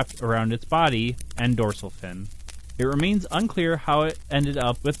shirt wrapped around its body and dorsal fin. It remains unclear how it ended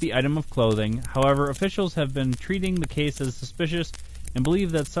up with the item of clothing. However, officials have been treating the case as suspicious and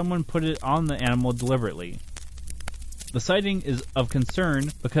believe that someone put it on the animal deliberately. The sighting is of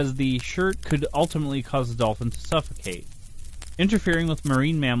concern because the shirt could ultimately cause the dolphin to suffocate. Interfering with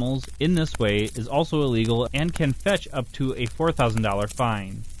marine mammals in this way is also illegal and can fetch up to a $4,000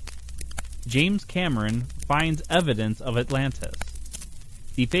 fine. James Cameron finds evidence of Atlantis.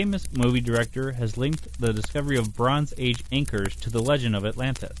 The famous movie director has linked the discovery of Bronze Age anchors to the legend of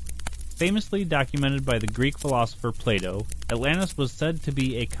Atlantis. Famously documented by the Greek philosopher Plato, Atlantis was said to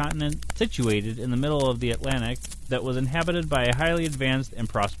be a continent situated in the middle of the Atlantic that was inhabited by a highly advanced and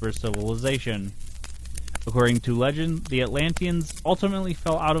prosperous civilization. According to legend, the Atlanteans ultimately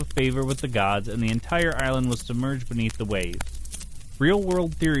fell out of favor with the gods and the entire island was submerged beneath the waves.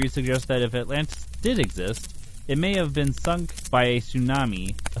 Real-world theories suggest that if Atlantis did exist, it may have been sunk by a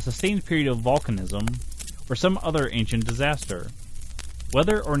tsunami, a sustained period of volcanism, or some other ancient disaster.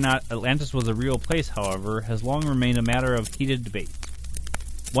 Whether or not Atlantis was a real place, however, has long remained a matter of heated debate.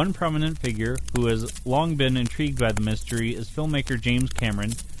 One prominent figure who has long been intrigued by the mystery is filmmaker James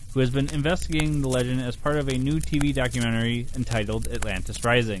Cameron, who has been investigating the legend as part of a new TV documentary entitled Atlantis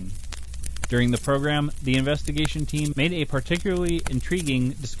Rising. During the program, the investigation team made a particularly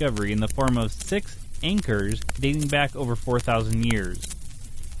intriguing discovery in the form of 6 anchors dating back over 4,000 years.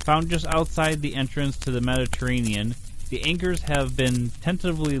 Found just outside the entrance to the Mediterranean, the anchors have been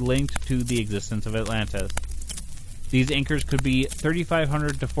tentatively linked to the existence of Atlantis. These anchors could be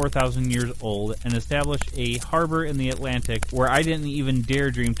 3,500 to 4,000 years old and establish a harbor in the Atlantic where I didn't even dare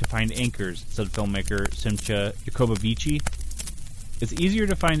dream to find anchors, said filmmaker Simcha Jacobovici. It's easier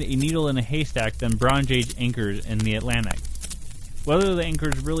to find a needle in a haystack than Bronze Age anchors in the Atlantic. Whether the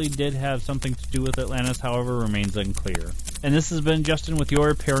anchors really did have something to do with Atlantis, however, remains unclear. And this has been Justin with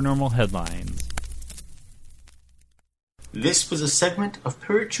your Paranormal Headlines. This was a segment of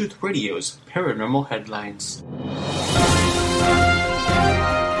Paratruth Radio's Paranormal Headlines.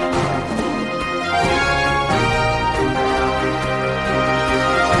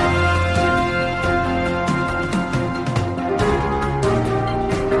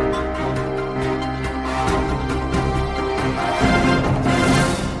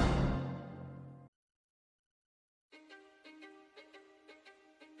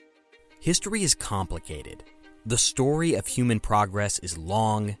 History is complicated. The story of human progress is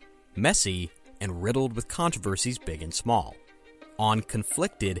long, messy, and riddled with controversies big and small. On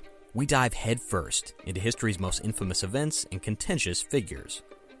Conflicted, we dive headfirst into history's most infamous events and contentious figures.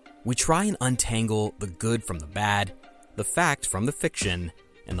 We try and untangle the good from the bad, the fact from the fiction,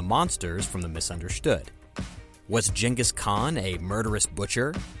 and the monsters from the misunderstood. Was Genghis Khan a murderous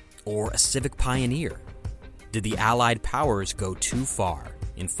butcher or a civic pioneer? Did the Allied powers go too far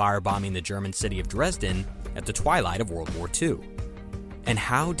in firebombing the German city of Dresden at the twilight of World War II? And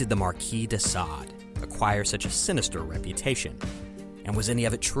how did the Marquis de Sade acquire such a sinister reputation? And was any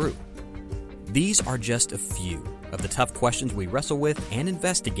of it true? These are just a few of the tough questions we wrestle with and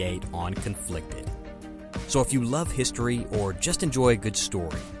investigate on Conflicted. So if you love history or just enjoy a good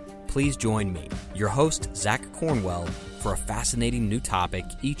story, please join me, your host, Zach Cornwell, for a fascinating new topic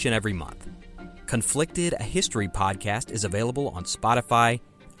each and every month. Conflicted, a history podcast, is available on Spotify,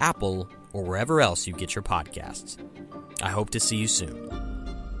 Apple, or wherever else you get your podcasts. I hope to see you soon.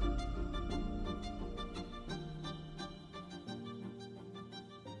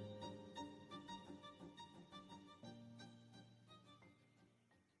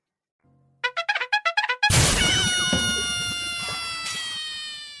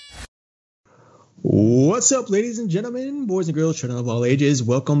 What's up, ladies and gentlemen, boys and girls, children of all ages?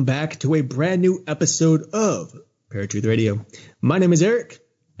 Welcome back to a brand new episode of Paratruth Radio. My name is Eric.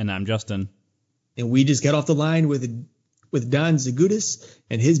 And I'm Justin. And we just got off the line with Don Zagutis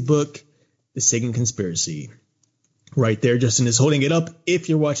and his book, The Sagan Conspiracy. Right there, Justin is holding it up if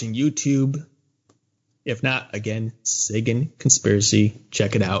you're watching YouTube. If not, again, Sagan Conspiracy.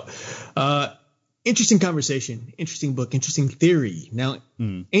 Check it out. Interesting conversation, interesting book, interesting theory. Now,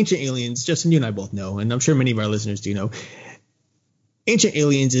 Ancient Aliens, Justin, you and I both know, and I'm sure many of our listeners do know, Ancient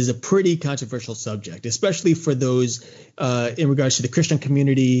Aliens is a pretty controversial subject, especially for those in regards to the Christian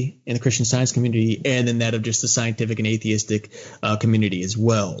community and the Christian Science community, and then that of just the scientific and atheistic community as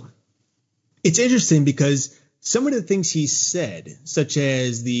well. It's interesting because some of the things he said, such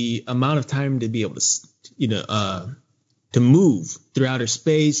as the amount of time to be able to, to move through outer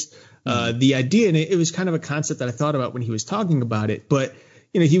space, the idea, and it was kind of a concept that I thought about when he was talking about it, but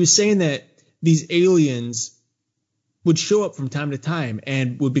he was saying that these aliens would show up from time to time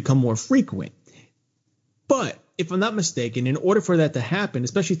and would become more frequent. But if I'm not mistaken, in order for that to happen,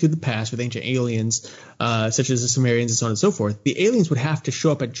 especially through the past with ancient aliens, such as the Sumerians and so on and so forth, the aliens would have to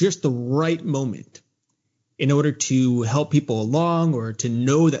show up at just the right moment in order to help people along or to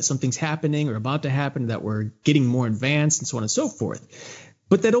know that something's happening or about to happen, that we're getting more advanced and so on and so forth.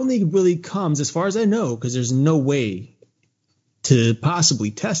 But that only really comes, as far as I know, because there's no way to possibly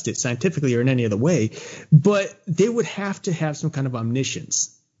test it scientifically or in any other way, but they would have to have some kind of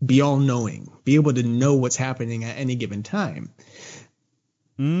omniscience, be all-knowing, be able to know what's happening at any given time.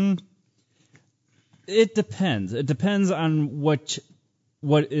 It depends. It depends on what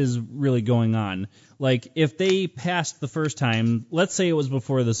is really going on. Like, if they passed the first time, let's say it was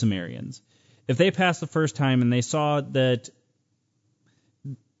before the Sumerians. If they passed the first time and they saw that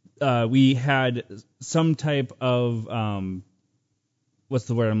we had some type of what's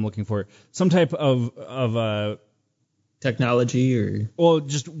the word I'm looking for? Some type of technology, or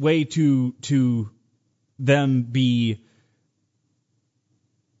just way to them be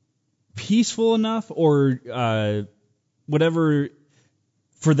peaceful enough or whatever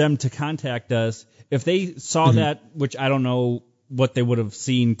for them to contact us. If they saw that, which I don't know what they would have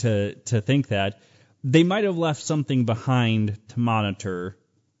seen to think that, they might have left something behind to monitor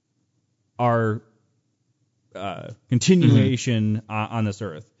our continuation on this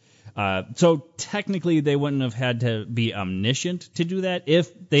earth. So technically they wouldn't have had to be omniscient to do that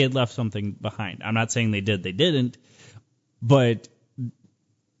if they had left something behind. I'm not saying they did, they didn't, but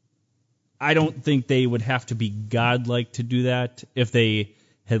I don't think they would have to be godlike to do that if they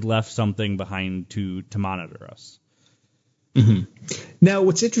had left something behind to monitor us. Now,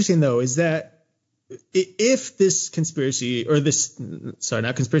 what's interesting, though, is that if this conspiracy, or this, sorry,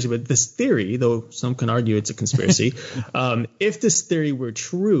 not conspiracy, but this theory, though some can argue it's a conspiracy, if this theory were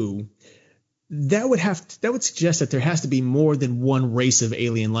true, that would suggest that there has to be more than one race of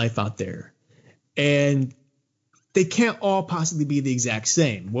alien life out there. And they can't all possibly be the exact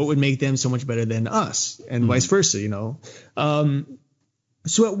same. What would make them so much better than us, and vice versa,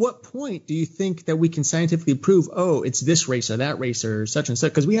 So at what point do you think that we can scientifically prove, it's this race or that race or such and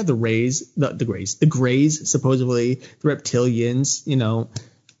such? Because we have the Greys, supposedly, the reptilians,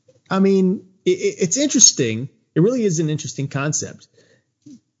 I mean, it's interesting. It really is an interesting concept.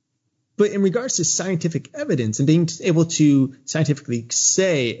 But in regards to scientific evidence and being able to scientifically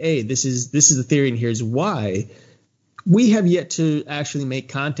say, hey, this is the theory and here's why, we have yet to actually make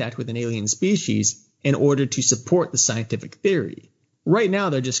contact with an alien species in order to support the scientific theory. Right now,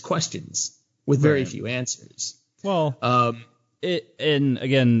 they're just questions with very few answers. Well, and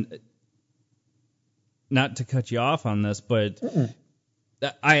again, not to cut you off on this, but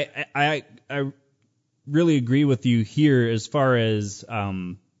I really agree with you here as far as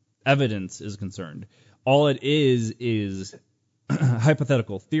evidence is concerned. All it is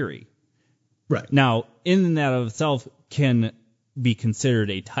hypothetical theory. Right. Now, in and of itself can be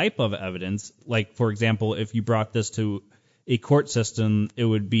considered a type of evidence. Like, for example, if you brought this to a court system, it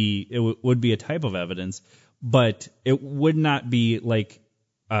would be a type of evidence, but it would not be like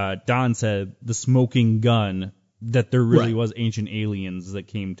Don said, the smoking gun, that there really was ancient aliens that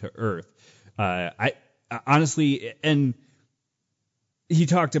came to Earth. I honestly, and he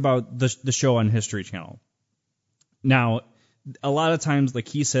talked about the show on History Channel. Now, a lot of times, like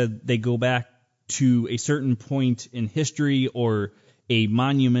he said, they go back to a certain point in history or a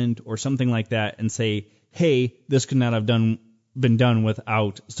monument or something like that and say, hey, this could not have been done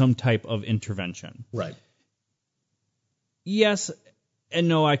without some type of intervention. Right. Yes and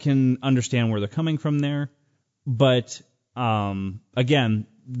no, I can understand where they're coming from there. But, again,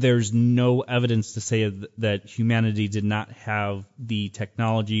 there's no evidence to say that humanity did not have the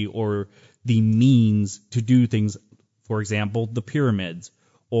technology or the means to do things. For example, the pyramids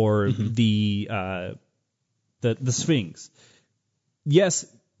or the Sphinx. Yes,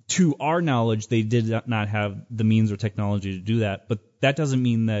 to our knowledge, they did not have the means or technology to do that, but that doesn't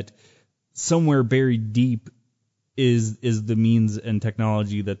mean that somewhere buried deep is the means and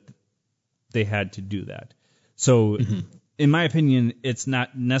technology that they had to do that. So, in my opinion, it's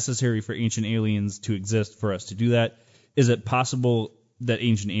not necessary for ancient aliens to exist for us to do that. Is it possible that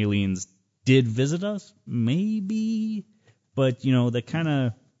ancient aliens did visit us? Maybe. But, that kind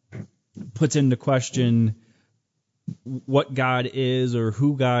of puts into question what God is or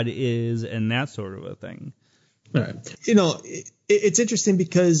who God is and that sort of a thing. All right. It's interesting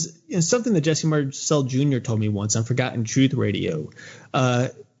because something that Jesse Marcel Jr. told me once on Forgotten Truth Radio.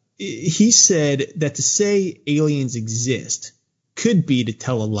 He said that to say aliens exist could be to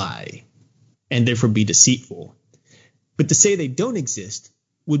tell a lie and therefore be deceitful. But to say they don't exist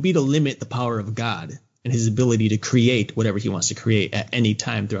would be to limit the power of God and his ability to create whatever he wants to create at any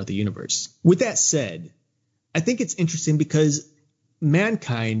time throughout the universe. With that said, I think it's interesting because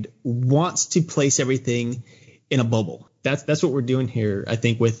mankind wants to place everything in a bubble. That's what we're doing here, I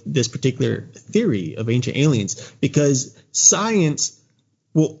think, with this particular theory of ancient aliens, because science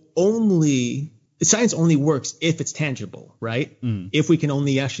only works if it's tangible, right? If we can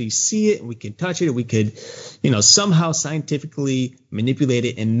only actually see it and we can touch it, and we could, somehow scientifically manipulate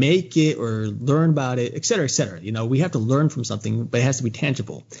it and make it or learn about it, et cetera, et cetera. We have to learn from something, but it has to be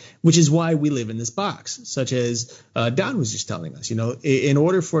tangible, which is why we live in this box, such as Don was just telling us. In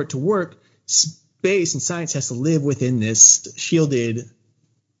order for it to work, space and science has to live within this shielded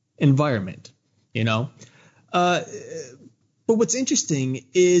environment, But what's interesting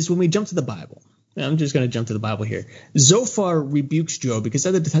is when we jump to the Bible, and I'm just going to jump to the Bible here. Zophar rebukes Job because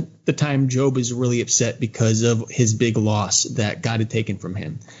at the time Job is really upset because of his big loss that God had taken from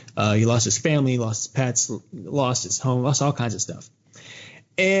him. He lost his family, lost his pets, lost his home, lost all kinds of stuff.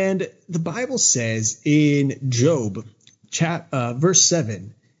 And the Bible says in Job, verse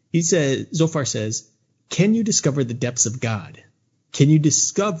 7, Zophar says, "Can you discover the depths of God? Can you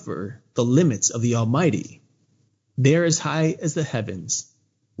discover the limits of the Almighty? They're as high as the heavens.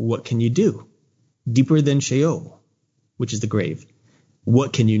 What can you do? Deeper than Sheol, which is the grave.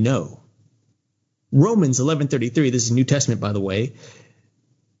 What can you know?" Romans 11:33, this is New Testament, by the way.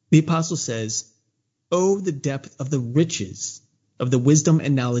 The apostle says, "Oh, the depth of the riches of the wisdom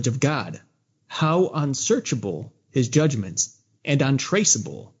and knowledge of God. How unsearchable his judgments and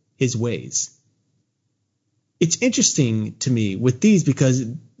untraceable his ways." It's interesting to me with these because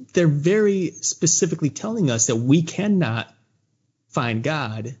they're very specifically telling us that we cannot find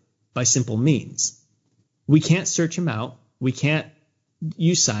God by simple means. We can't search him out. We can't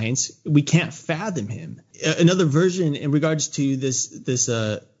use science. We can't fathom him. Another version in regards to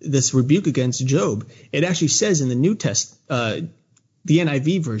this rebuke against Job, it actually says in the New Testament, the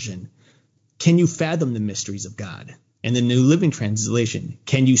NIV version, "Can you fathom the mysteries of God?" And the New Living Translation,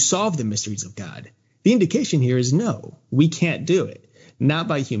 "Can you solve the mysteries of God?" The indication here is no, we can't do it, not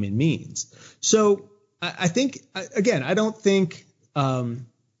by human means. So I think, again, I don't think,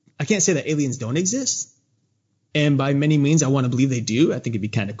 I can't say that aliens don't exist. And by many means, I want to believe they do. I think it'd be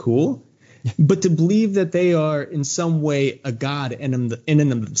kind of cool. But to believe that they are in some way a god in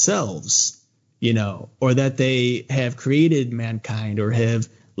themselves, or that they have created mankind or have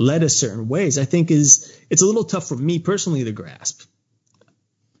led us certain ways, I think it's a little tough for me personally to grasp.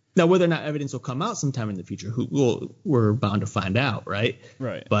 Now, whether or not evidence will come out sometime in the future, we're bound to find out, right?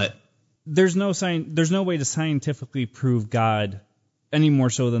 Right. But there's no way to scientifically prove God any more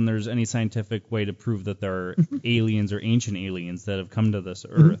so than there's any scientific way to prove that there are aliens or ancient aliens that have come to this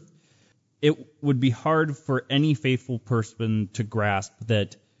earth. It would be hard for any faithful person to grasp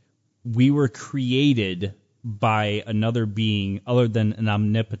that we were created by another being other than an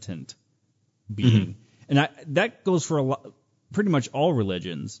omnipotent being. And that goes for pretty much all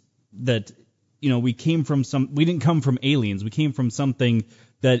religions, that we didn't come from aliens. We came from something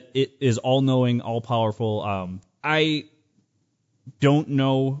that it is all-knowing, all-powerful. I don't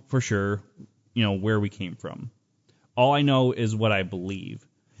know for sure, where we came from. All I know is what I believe.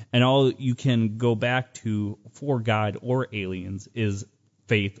 And all you can go back to for God or aliens is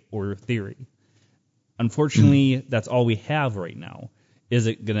faith or theory. Unfortunately, that's all we have right now. Is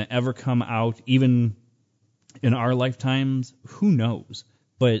it going to ever come out, even in our lifetimes? Who knows?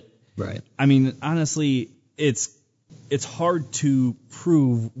 But right. I mean, honestly, it's hard to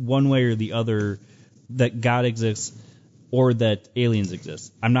prove one way or the other that God exists or that aliens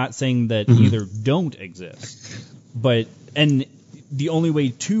exist. I'm not saying that either don't exist, and the only way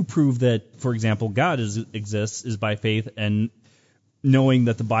to prove that, for example, God exists is by faith and knowing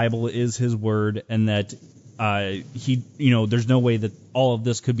that the Bible is His word, and that there's no way that all of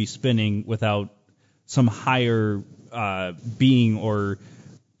this could be spinning without some higher being or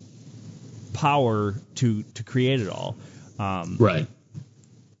power to create it all. Right.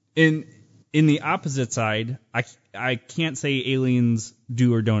 In the opposite side, I can't say aliens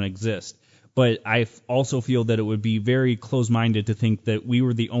do or don't exist, but I also feel that it would be very close-minded to think that we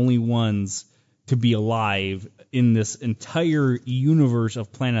were the only ones to be alive in this entire universe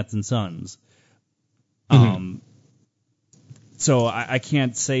of planets and suns. So I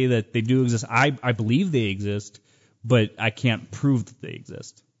can't say that they do exist. I believe they exist, but I can't prove that they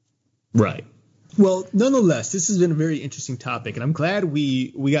exist. Right. Well, nonetheless, this has been a very interesting topic, and I'm glad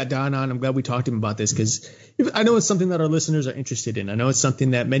we got Don on. I'm glad we talked to him about this, because I know it's something that our listeners are interested in. I know it's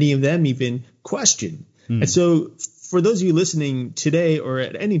something that many of them even question. And so for those of you listening today or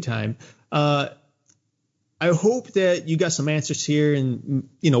at any time, I hope that you got some answers here, and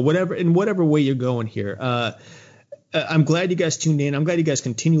whatever way you're going here. I'm glad you guys tuned in. I'm glad you guys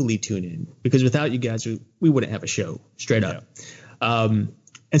continually tune in, because without you guys, we wouldn't have a show, straight up.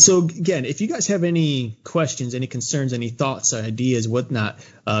 And so, again, if you guys have any questions, any concerns, any thoughts, ideas, whatnot,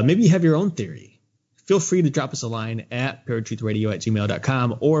 maybe you have your own theory, feel free to drop us a line at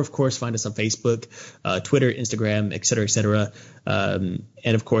paratruthradio@gmail.com, or, of course, find us on Facebook, Twitter, Instagram, et cetera,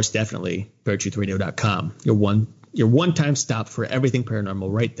 and, of course, definitely paratruthradio.com, your one-time stop for everything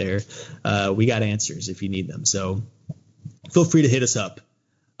paranormal right there. We got answers if you need them, so feel free to hit us up.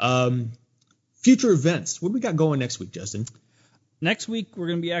 Future events, what do we got going next week, Justin? Next week, we're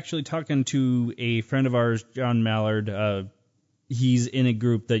going to be actually talking to a friend of ours, John Mallard. He's in a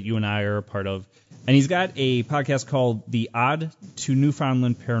group that you and I are a part of, and he's got a podcast called the Odd to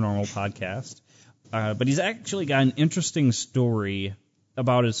Newfoundland Paranormal Podcast. But he's actually got an interesting story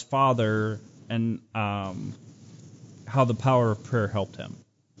about his father and how the power of prayer helped him.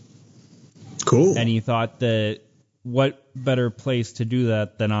 Cool. And he thought that what better place to do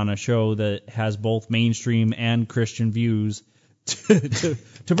that than on a show that has both mainstream and Christian views to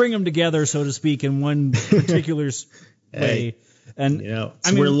bring them together, so to speak, in one particular way. And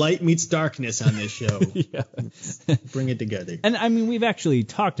it's where light meets darkness on this show. Yeah. Bring it together. And I mean, we've actually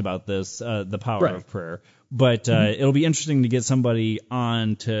talked about this, the power of prayer, but it'll be interesting to get somebody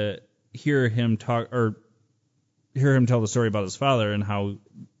on to hear him talk or hear him tell the story about his father and how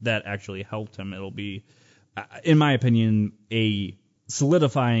that actually helped him. It'll be, in my opinion, a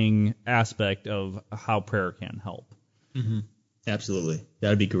solidifying aspect of how prayer can help. Mm-hmm. Absolutely.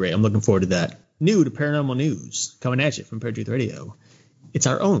 That'd be great. I'm looking forward to that. New to paranormal news coming at you from Paratruth Radio. It's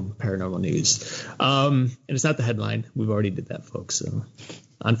our own paranormal news. And it's not the headline. We've already did that, folks. So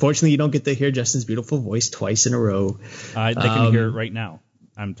unfortunately, you don't get to hear Justin's beautiful voice twice in a row. They can hear it right now.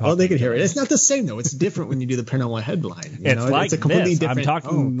 I'm talking. Oh, they can hear it. It's not the same, though. It's different when you do the paranormal headline. It's a completely different. I'm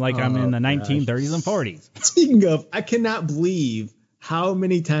talking I'm in the 1930s and 40s. Speaking of, I cannot believe how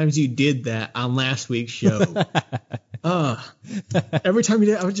many times you did that on last week's show. Every time you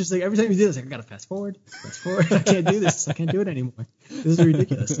did, I was just like, every time you did, I was like, I gotta fast forward. I can't do this. I can't do it anymore. This is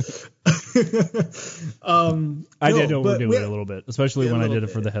ridiculous. I did overdo it a little bit, especially when I did it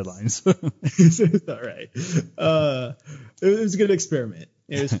for the headlines. It's all right. It was a good experiment.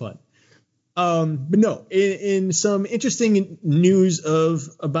 It was fun. But no, in some interesting news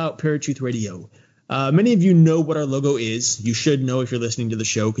about Paratruth Radio. Many of you know what our logo is. You should know if you're listening to the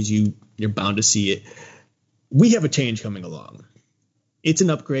show, because you're bound to see it. We have a change coming along. It's an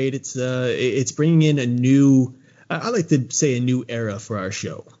upgrade. It's bringing in a new, I like to say, a new era for our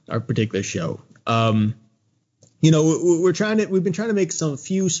show, our particular show. We've been trying to make some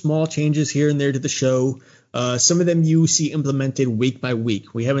few small changes here and there to the show. Some of them you see implemented week by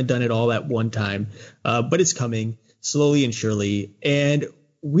week. We haven't done it all at one time, but it's coming slowly and surely. And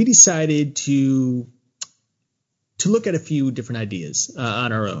we decided to look at a few different ideas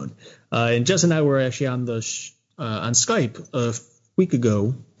on our own. And Justin and I were actually on on Skype a week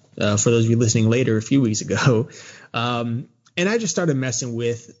ago, for those of you listening later, a few weeks ago. And I just started messing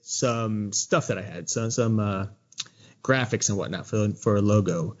with some stuff that I had, some graphics and whatnot for a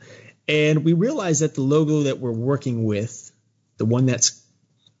logo. And we realized that the logo that we're working with, the one that's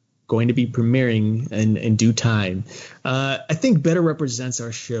going to be premiering in due time, I think better represents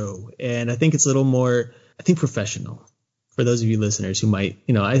our show. And I think it's a little more, professional for those of you listeners who might,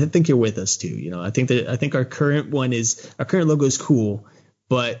 I think you're with us too. I think our current logo is cool,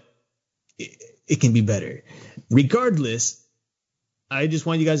 but it can be better. Regardless, I just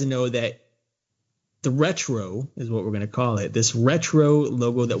want you guys to know that the retro is what we're going to call it. This retro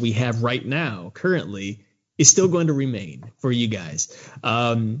logo that we have right now, currently, is still going to remain for you guys.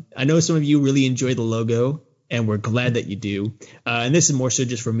 I know some of you really enjoy the logo, and we're glad that you do. And this is more so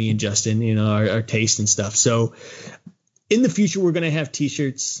just for me and Justin, you know, our taste and stuff. So in the future, we're going to have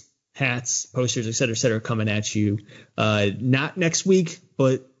T-shirts, hats, posters, et cetera, coming at you. Not next week,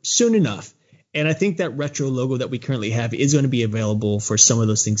 but soon enough. And I think that retro logo that we currently have is going to be available for some of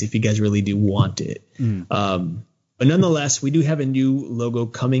those things if you guys really do want it. But nonetheless, we do have a new logo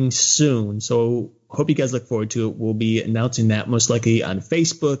coming soon. So hope you guys look forward to it. We'll be announcing that most likely on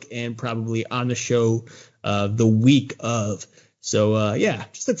Facebook and probably on the show the week of. So, yeah,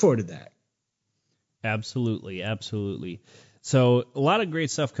 just look forward to that. Absolutely. So a lot of great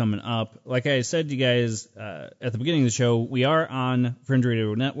stuff coming up. Like I said to you guys at the beginning of the show, we are on Fringe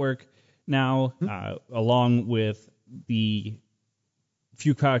Radio Network now, along with the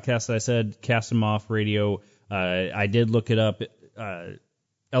few podcasts that I said, Cast Them Off Radio. I did look it up.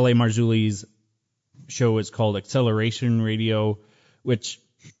 L.A. Marzulli's show is called Acceleration Radio, which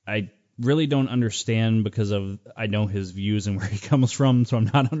I really don't understand because I know his views and where he comes from, so I'm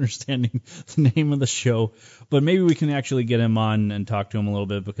not understanding the name of the show. But maybe we can actually get him on and talk to him a little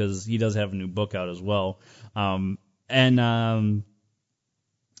bit because he does have a new book out as well.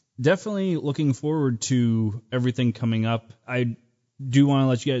 Definitely looking forward to everything coming up. I do want to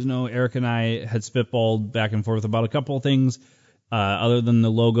let you guys know Eric and I had spitballed back and forth about a couple of things other than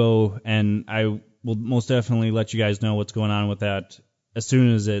the logo, and I will most definitely let you guys know what's going on with that as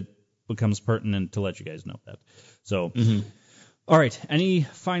soon as it becomes pertinent to let you guys know that. So, All right, any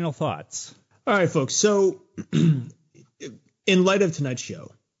final thoughts? All right, folks. So in light of tonight's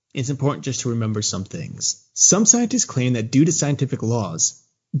show, it's important just to remember some things. Some scientists claim that due to scientific laws,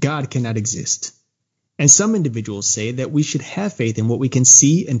 God cannot exist. And some individuals say that we should have faith in what we can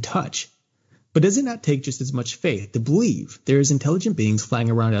see and touch. But does it not take just as much faith to believe there is intelligent beings flying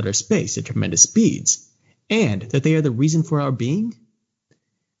around outer space at tremendous speeds, and that they are the reason for our being?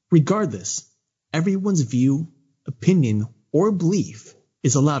 Regardless, everyone's view, opinion, or belief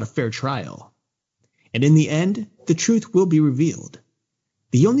is allowed a fair trial. And in the end, the truth will be revealed.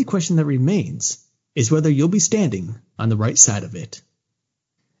 The only question that remains is whether you'll be standing on the right side of it.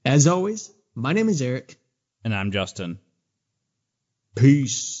 As always, my name is Eric. And I'm Justin.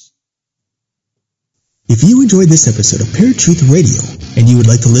 Peace. If you enjoyed this episode of Paratruth Radio and you would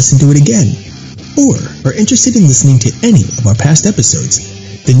like to listen to it again, or are interested in listening to any of our past episodes,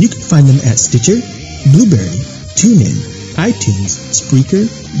 then you can find them at Stitcher, Blueberry, TuneIn, iTunes, Spreaker,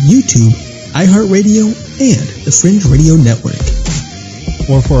 YouTube, iHeartRadio, and the Fringe Radio Network.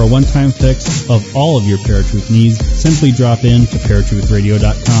 Or for a one-time fix of all of your Paratruth needs, simply drop in to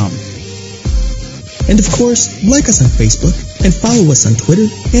paratruthradio.com. And of course, like us on Facebook and follow us on Twitter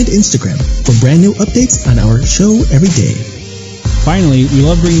and Instagram for brand new updates on our show every day. Finally, we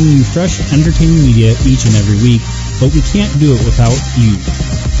love bringing you fresh, entertaining media each and every week, but we can't do it without you.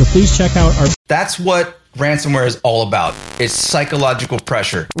 So please check out our... That's what ransomware is all about. It's psychological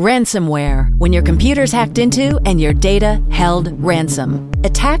pressure. Ransomware, when your computer's hacked into and your data held ransom.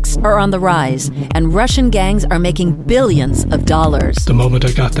 Attacks are on the rise, and Russian gangs are making billions of dollars. The moment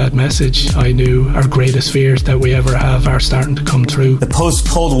I got that message, I knew our greatest fears that we ever have are starting to come true. The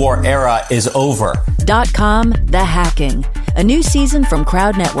post-Cold War era is over. .com, The Hacking. A new season from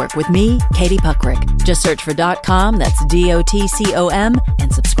Crowd Network with me, Katie Puckrick. Just search for .com, that's DOTCOM,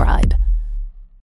 and subscribe.